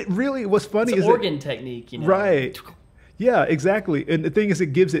 And it really, what's funny is organ technique, you know. Right. Yeah, exactly. And the thing is,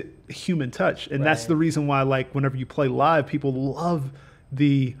 it gives it human touch. And that's the reason why, like, whenever you play live, people love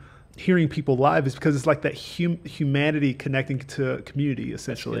the hearing people live is because it's like that humanity connecting to community,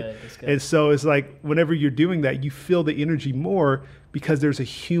 essentially. That's good. And so it's like whenever you're doing that, you feel the energy more because there's a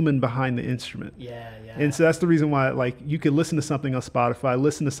human behind the instrument. Yeah. And so that's the reason why, like, you could listen to something on Spotify,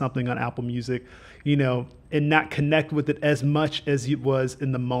 listen to something on Apple Music, you know, and not connect with it as much as it was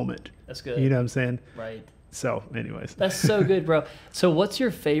in the moment. That's good. You know what I'm saying? Right. So anyways. That's so good, bro. So what's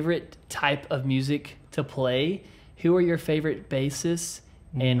your favorite type of music to play? Who are your favorite bassists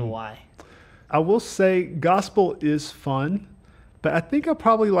and why? I will say gospel is fun, but I think I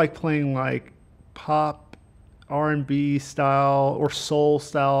probably like playing like pop, R&B style or soul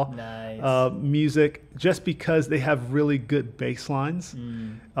style music, just because they have really good bass lines.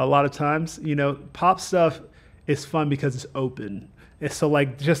 A lot of times, you know, pop stuff is fun because it's open. And so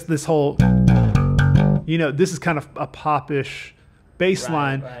like just this whole, you know, this is kind of a pop-ish bass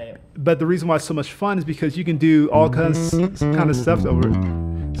line, but the reason why it's so much fun is because you can do all kinds of stuff over it.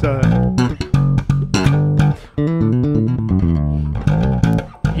 So,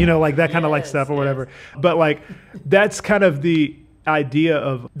 you know, like that kind of like stuff or whatever. But like, that's kind of the idea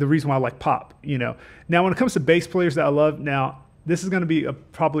of the reason why I like pop, you know. Now, when it comes to bass players that I love, now, this is going to be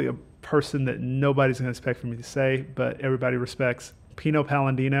probably a person that nobody's going to expect for me to say, but everybody respects. Pino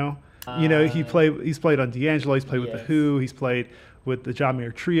Palladino. You know, he's played on D'Angelo, he's played with The Who, he's played with the John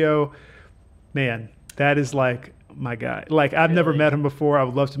Mayer Trio. Man, that is like my guy. Like, I've never met him before. I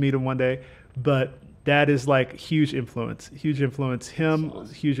would love to meet him one day, but that is like huge influence. Huge influence. Him,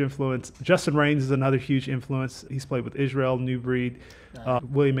 awesome. Huge influence. Justin Raines is another huge influence. He's played with Israel, New Breed,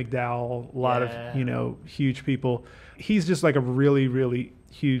 William McDowell, a lot of, you know, huge people. He's just like a really, really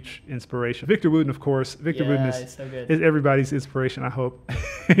huge inspiration. Victor Wooten, of course. Victor Wooten is everybody's inspiration, I hope.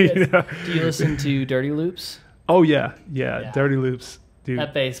 You know? Do you listen to Dirty Loops? Oh, yeah. Dirty Loops. Dude.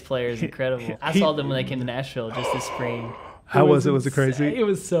 That bass player is incredible. I saw them when they came to Nashville just this spring. How was it? Was it crazy? It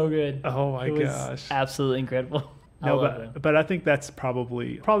was so good. Oh my gosh. Absolutely incredible. But I think that's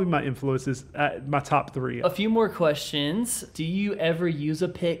probably my influences, my top three. A few more questions. Do you ever use a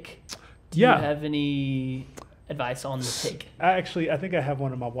pick? Do you have any advice on the pick? I think I have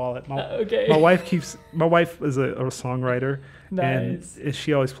one in my wallet. Okay. My wife is a songwriter. Nice. And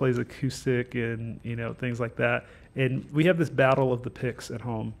she always plays acoustic and, you know, things like that. And we have this battle of the picks at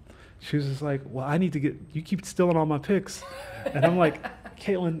home. She was just like, well, I need to you keep stealing all my picks. And I'm like,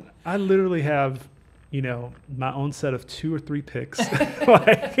 Caitlin, I literally have, you know, my own set of 2 or 3 picks.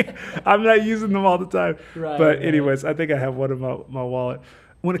 Like, I'm not using them all the time. But anyways, I think I have one in my wallet.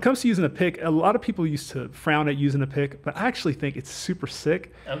 When it comes to using a pick, a lot of people used to frown at using a pick, but I actually think it's super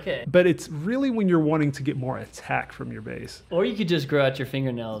sick. Okay. But it's really when you're wanting to get more attack from your bass. Or you could just grow out your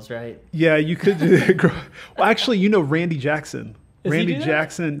fingernails, right? Yeah, you could do that. Well, actually, you know Randy Jackson. Randy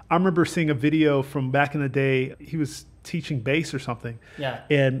Jackson, I remember seeing a video from back in the day. He was teaching bass or something. Yeah.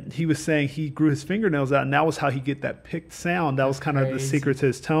 And he was saying he grew his fingernails out, and that was how he get that picked sound. That was kind of the secret to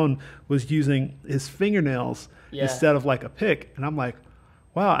his tone, was using his fingernails instead of like a pick. And I'm like,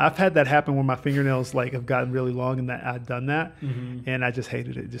 wow, I've had that happen when my fingernails like have gotten really long and that I'd done that, and I just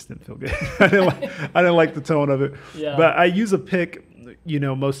hated it. It just didn't feel good. I didn't like the tone of it. Yeah. But I use a pick, you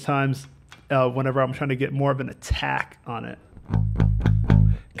know, most times whenever I'm trying to get more of an attack on it.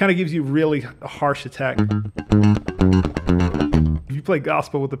 Kind of gives you really a harsh attack. If you play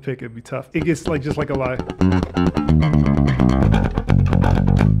gospel with a pick, it'd be tough. It gets like just like a lie.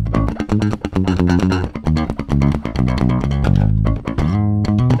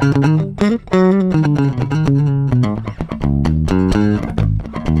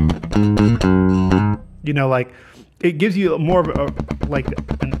 You know, like it gives you more of a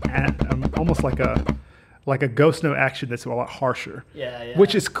almost like a ghost note action that's a lot harsher. Yeah.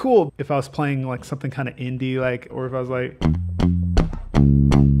 Which is cool if I was playing like something kind of indie, like, or if I was like.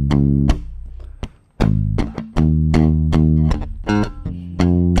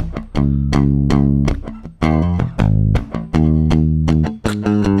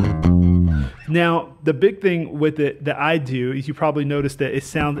 Now, the big thing with it that I do is you probably noticed that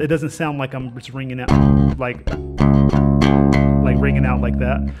it doesn't sound like I'm just ringing out like ringing out like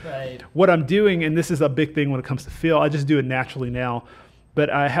that. Right. What I'm doing, and this is a big thing when it comes to feel, I just do it naturally now, but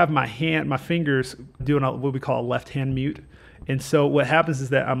I have my fingers doing what we call a left hand mute. And so what happens is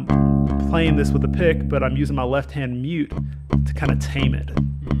that I'm playing this with a pick, but I'm using my left hand mute to kind of tame it.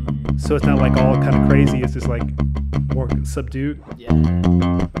 So it's not like all kind of crazy, it's just like more subdued. Yeah.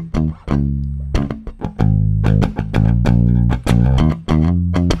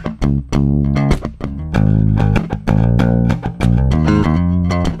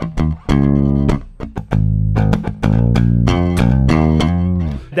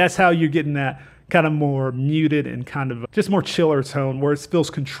 That's how you're getting that kind of more muted and kind of just more chiller tone where it feels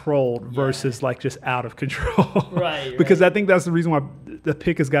controlled versus like just out of control. Right. Because I think that's the reason why the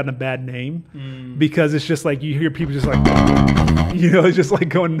pick has gotten a bad name, because it's just like you hear people just like, it's just like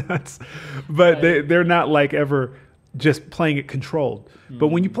going nuts, but they're not like ever just playing it controlled. But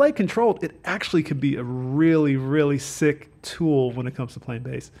when you play it controlled, it actually can be a really, really sick tool when it comes to playing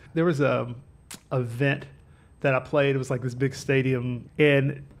bass. There was a event that I played. It was like this big stadium,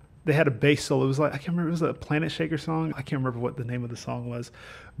 and they had a bass solo. It was like, I can't remember, it was a Planet Shaker song. I can't remember what the name of the song was,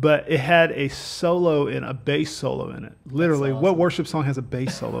 but it had a solo and a bass solo in it. Literally, awesome. What worship song has a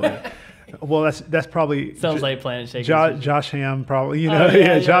bass solo in it? Well, that's probably sounds like Planet Shaker. Josh Hamm probably,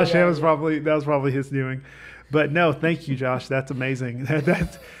 Josh Hamm was probably his doing. But no, thank you, Josh. That's amazing.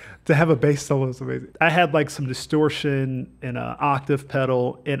 That's to have a bass solo is amazing. I had like some distortion and an octave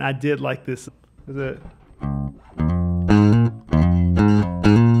pedal, and I did like this. Was it?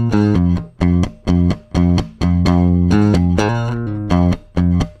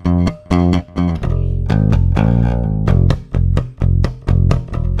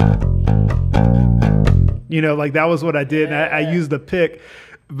 Like that was what I did. Yeah. And I used the pick,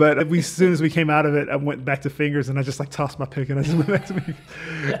 but as soon as we came out of it, I went back to fingers, and I just like tossed my pick and I just went back to me.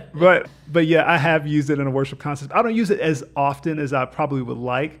 But yeah, I have used it in a worship concept. I don't use it as often as I probably would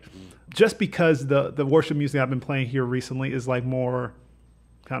like, just because the worship music I've been playing here recently is like more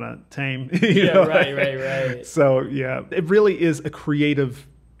kind of tame. Right. So yeah, it really is a creative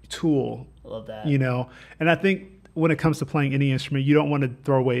tool. I love that. And I think when it comes to playing any instrument, you don't want to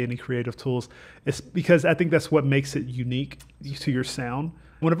throw away any creative tools. It's because I think that's what makes it unique to your sound.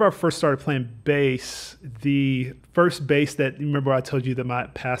 Whenever I first started playing bass, the first bass that, remember I told you that my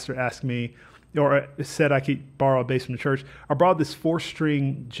pastor asked me, or said I could borrow a bass from the church, I borrowed this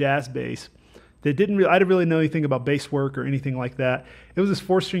 4-string jazz bass that I didn't really know anything about bass work or anything like that. It was this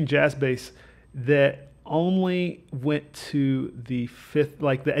 4-string jazz bass that only went to the 5th,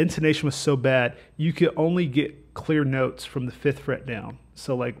 like the intonation was so bad, you could only get clear notes from the 5th fret down.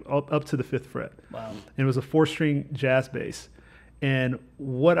 So like up to the 5th fret. Wow. And it was a 4-string jazz bass. And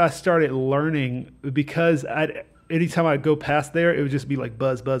what I started learning, because anytime I'd go past there, it would just be like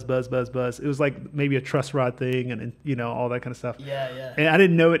buzz, buzz, buzz, buzz, buzz. It was like maybe a truss rod thing and all that kind of stuff. Yeah. And I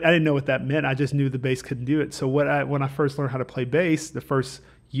didn't know it. I didn't know what that meant. I just knew the bass couldn't do it. So when I first learned how to play bass, the first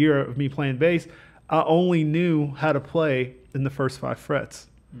year of me playing bass, I only knew how to play in the first 5 frets.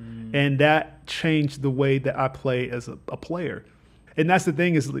 And that changed the way that I play as a player. And that's the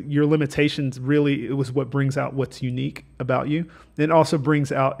thing, is your limitations really, it was what brings out what's unique about you. And also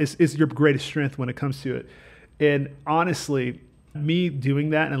brings out, is your greatest strength when it comes to it. And honestly, me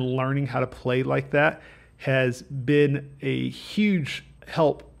doing that and learning how to play like that has been a huge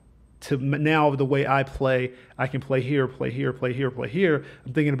help to now the way I play. I can play here, play here, play here, play here.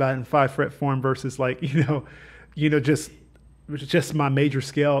 I'm thinking about it in 5 fret form versus like, just my major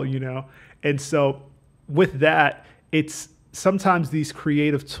scale, And so with that, it's sometimes these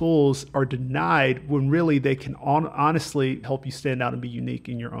creative tools are denied when really they can honestly help you stand out and be unique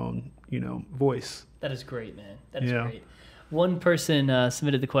in your own, voice. That is great, man. That is great. One person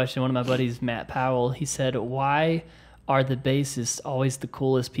submitted the question, one of my buddies, Matt Powell. He said, why are the bassists always the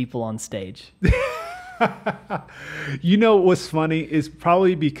coolest people on stage? What's funny is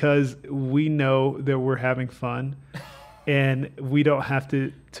probably because we know that we're having fun and we don't have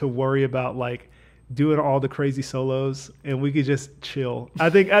to worry about like doing all the crazy solos, and we could just chill. I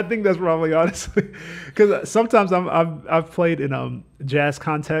think that's probably, honestly, because sometimes I've played in jazz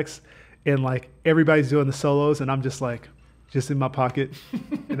contexts and like everybody's doing the solos and I'm just like in my pocket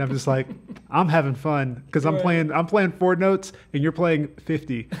and I'm just like, I'm having fun because I'm playing 4 notes and you're playing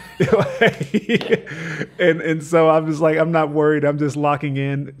 50. and so I'm just like, I'm not worried. I'm just locking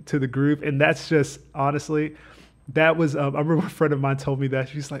in to the groove. And that's just, honestly, that was, I remember a friend of mine told me that.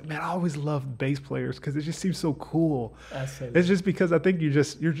 She's like, man, I always loved bass players because it just seems so cool. It's just because I think you're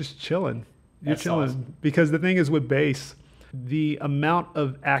just chilling. You're that's chilling. Awesome. Because the thing is with bass, the amount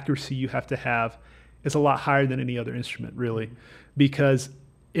of accuracy you have to have is a lot higher than any other instrument, really. Because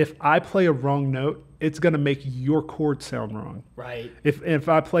if I play a wrong note, it's going to make your chord sound wrong. Right. If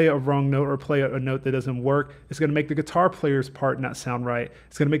I play a wrong note or play a note that doesn't work, it's going to make the guitar player's part not sound right.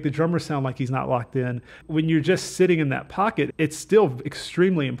 It's going to make the drummer sound like he's not locked in. When you're just sitting in that pocket, it's still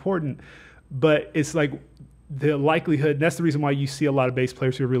extremely important, but it's like the likelihood, and that's the reason why you see a lot of bass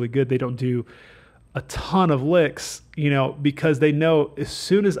players who are really good, they don't do a ton of licks, because they know as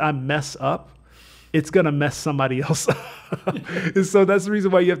soon as I mess up, it's going to mess somebody else up. And so that's the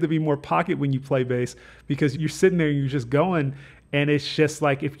reason why you have to be more pocket when you play bass, because you're sitting there and you're just going, and it's just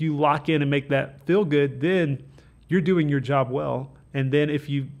like if you lock in and make that feel good, then you're doing your job well. And then if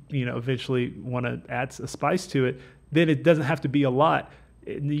you eventually want to add a spice to it, then it doesn't have to be a lot.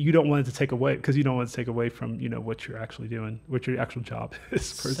 You don't want it to take away, because you don't want to take away from what you're actually doing, what your actual job is.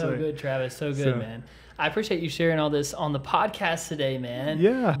 So good, Travis. So good, man. I appreciate you sharing all this on the podcast today, man.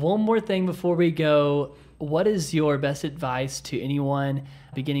 Yeah. One more thing before we go. What is your best advice to anyone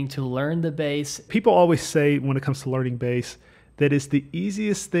beginning to learn the bass? People always say when it comes to learning bass that it's the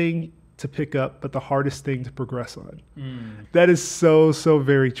easiest thing to pick up, but the hardest thing to progress on. That is so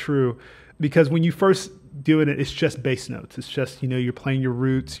very true, because when you first doing it, it's just bass notes. It's just, you're playing your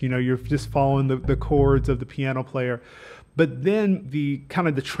roots, you're just following the chords of the piano player. But then the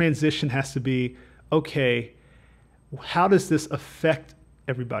transition has to be, okay, how does this affect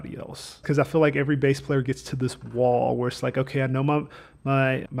everybody else? Because I feel like every bass player gets to this wall where it's like, okay, I know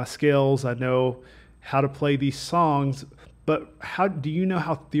my scales, I know how to play these songs, but how do you know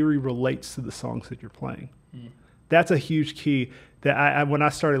how theory relates to the songs that you're playing? That's a huge key that when I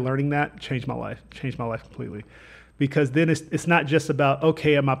started learning that, changed my life completely. Because then it's not just about,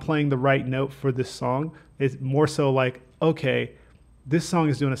 okay, am I playing the right note for this song? It's more so like, okay, this song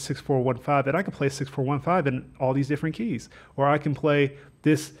is doing a 6-4-1-5, and I can play a 6-4-1-5 in all these different keys. Or I can play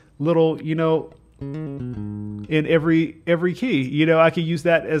this little, in every key. I can use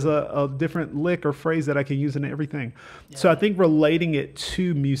that as a different lick or phrase that I can use in everything. Yeah. So I think relating it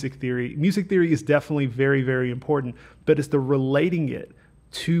to music theory is definitely very, very important, but it's the relating it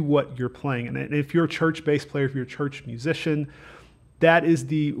to what you're playing. And if you're a church bass player, if you're a church musician, that is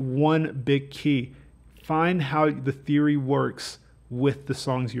the one big key. Find how the theory works with the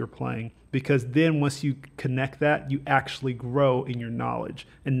songs you're playing, because then once you connect that, you actually grow in your knowledge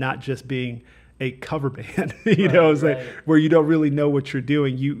and not just being a cover band, right. Where you don't really know what you're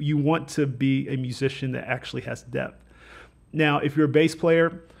doing. You want to be a musician that actually has depth. Now, if you're a bass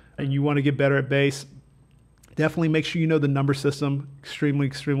player and you want to get better at bass, definitely make sure you know the number system.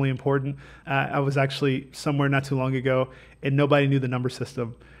 Extremely important. I was actually somewhere not too long ago and nobody knew the number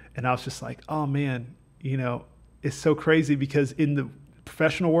system. And I was just like, oh man, it's so crazy, because in the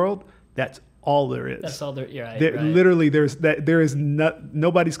professional world, that's all there is. That's all there. Yeah, right, right. Literally, there is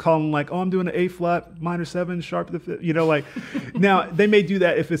nobody's calling like, oh, I'm doing an A flat minor 7 sharp the 5th. Now they may do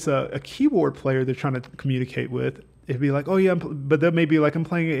that if it's a keyboard player they're trying to communicate with. It'd be like, oh yeah, but there may be like, I'm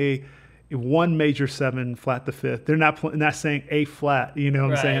playing a 1 major 7 flat the 5th. They're not saying A flat. You know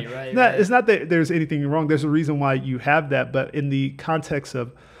what I'm saying? Right. It's not that there's anything wrong. There's a reason why you have that, but in the context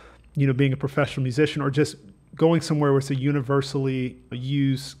of being a professional musician or just going somewhere where it's a universally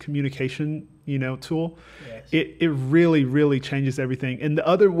used communication, tool, yes. It really changes everything. And the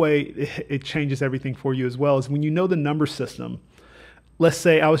other way it changes everything for you as well is when you know the number system. Let's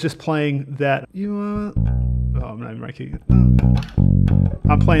say I was just playing that. I'm not even right key.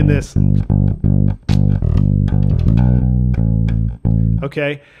 I'm playing this.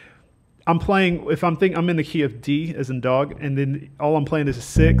 Okay. I'm playing, if I'm in the key of D as in dog, and then all I'm playing is a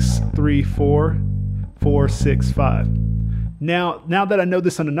 6, 3, 4, 4, 6, 5. Now that I know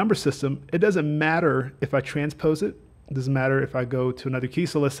this on the number system, it doesn't matter if I transpose it. It doesn't matter if I go to another key.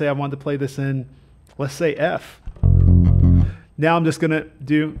 So let's say I wanted to play this in, let's say F. Now I'm just going to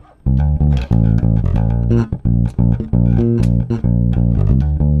do.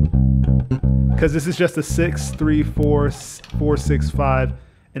 Because this is just a 6, 3, 4, 4, 6, 5.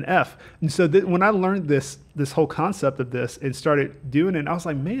 An F. And so when I learned this whole concept of this and started doing it, I was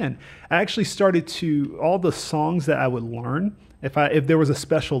like, man, I actually started to, all the songs that I would learn, if there was a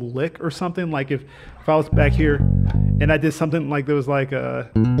special lick or something, like if I was back here and I did something like there was like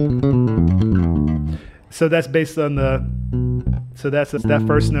a, so that's based on that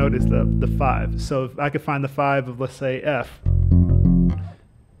first note is the 5. So if I could find the 5 of, let's say, F.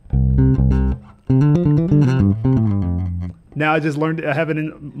 Now I just learned it, I have it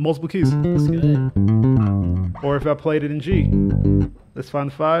in multiple keys. That's good. Or if I played it in G. Let's find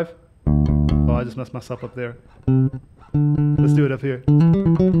the 5. Oh, I just messed myself up there. Let's do it up here.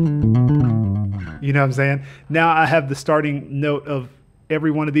 You know what I'm saying? Now I have the starting note of every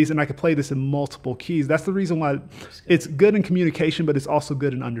one of these, and I can play this in multiple keys. That's the reason why it's good in communication, but it's also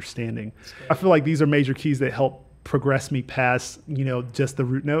good in understanding. I feel like these are major keys that help progress me past, just the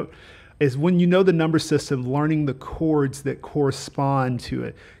root note. Is when you know the number system, learning the chords that correspond to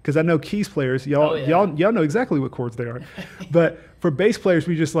it. Because I know keys players, y'all know exactly what chords they are. But for bass players,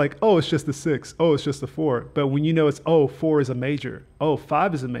 we just like, oh, it's just the 6. Oh, it's just the 4. But when you know it's, 4 is a major.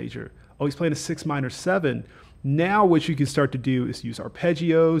 5 is a major. Oh, he's playing a 6 minor 7. Now what you can start to do is use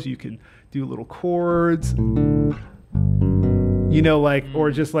arpeggios. You can do little chords. Or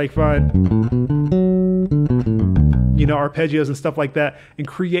just like find, arpeggios and stuff like that, and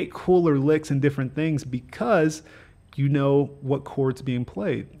create cooler licks and different things, because you know what chord's being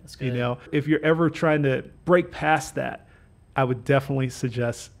played. You know, if you're ever trying to break past that, I would definitely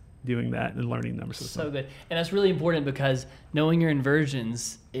suggest doing that and learning number system. So good. And that's really important because knowing your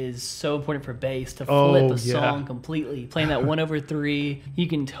inversions is so important for bass to flip a song completely. Playing that 1/3, you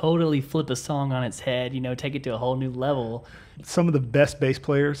can totally flip a song on its head, you know, take it to a whole new level. Some of the best bass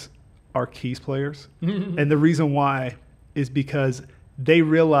players are keys players. And the reason why is because they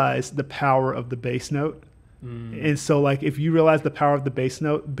realize the power of the bass note. And so, like, if you realize the power of the bass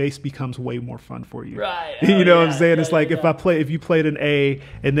note, bass becomes way more fun for you. Right. You know what I'm saying? It's like if you played an A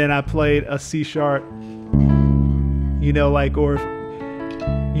and then I played a C sharp, you know, like, or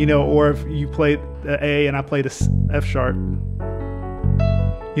if you played an A and I played a F sharp,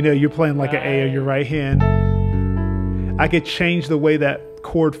 you know, you're playing like an A on your right hand. I could change the way that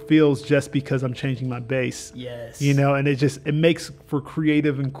chord feels just because I'm changing my bass. Yes. You know, and it makes for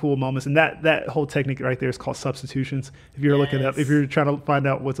creative and cool moments. And that whole technique right there is called substitutions. If you're looking up, if you're trying to find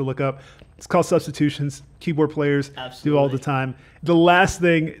out what to look up, it's called substitutions. Keyboard players do all the time. The last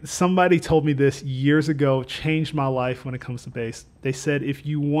thing, somebody told me this years ago, changed my life when it comes to bass. They said, if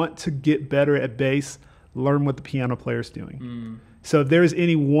you want to get better at bass, learn what the piano player is doing. So if there's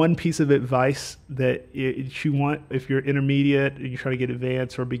any one piece of advice that you want, if you're intermediate and you try to get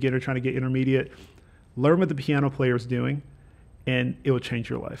advanced, or beginner trying to get intermediate, learn what the piano player is doing, and it will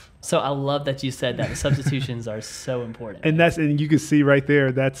change your life. So I love that you said that. The substitutions are so important. And you can see right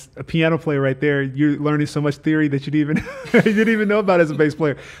there, that's a piano player right there. You're learning so much theory that you didn't even know about as a bass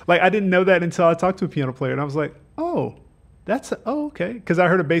player. Like, I didn't know that until I talked to a piano player, and I was like, oh, okay. Because I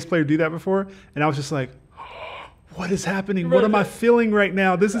heard a bass player do that before, and I was just like, what is happening? What am I feeling right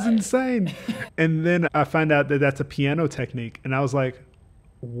now? This is insane. And then I find out that that's a piano technique. And I was like,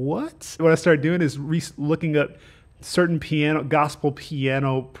 what? What I started doing is looking at certain gospel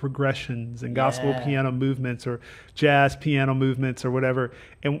piano progressions and gospel piano movements, or jazz piano movements, or whatever.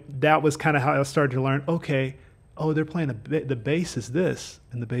 And that was kind of how I started to learn, okay, they're playing the bass is this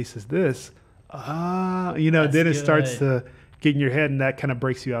and the bass is this. You know, then it starts to get in your head, and that kind of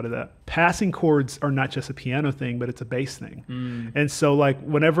breaks you out of that. Passing chords are not just a piano thing, but it's a bass thing. And so, like,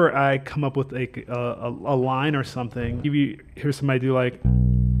 whenever I come up with a line or something, you hear somebody do, like,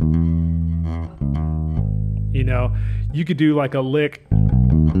 you know, you could do like a lick.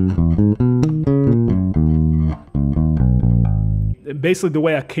 Basically, the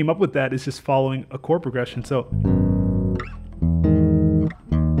way I came up with that is just following a chord progression. So,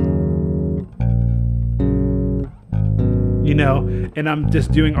 you know, and I'm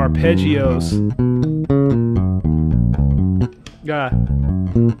just doing arpeggios.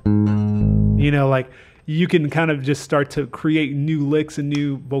 You know, like, you can kind of just start to create new licks and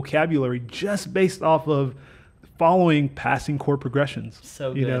new vocabulary just based off of following passing chord progressions.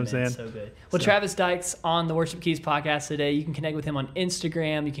 So good, you know what I'm saying? So good. Well, Travis Dykes on the Worship Keys podcast today. You can connect with him on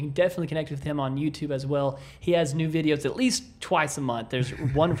Instagram. You can definitely connect with him on YouTube as well. He has new videos at least twice a month. There's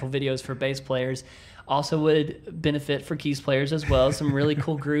wonderful videos for bass players. Also would benefit for keys players as well. Some really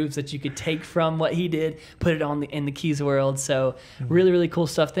cool grooves that you could take from what he did, put it on in the keys world. So really, really cool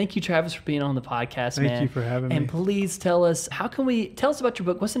stuff. Thank you, Travis, for being on the podcast, man. Thank you for having me. And please tell us, tell us about your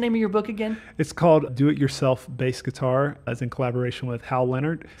book. What's the name of your book again? It's called Do It Yourself Bass Guitar, as in collaboration with Hal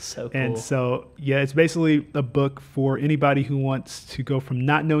Leonard. So cool. And so, yeah, it's basically a book for anybody who wants to go from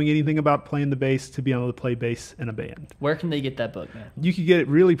not knowing anything about playing the bass to be able to play bass in a band. Where can they get that book, man? You can get it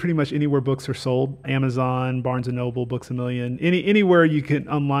really pretty much anywhere books are sold. Amazon, Barnes & Noble, Books A Million, anywhere you can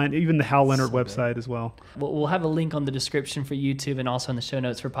online, even the Hal Leonard website as well. We'll have a link on the description for YouTube and also in the show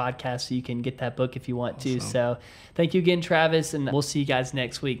notes for podcasts, so you can get that book if you want to. So thank you again, Travis, and we'll see you guys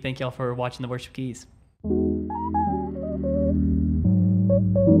next week. Thank y'all for watching the Worship Keys.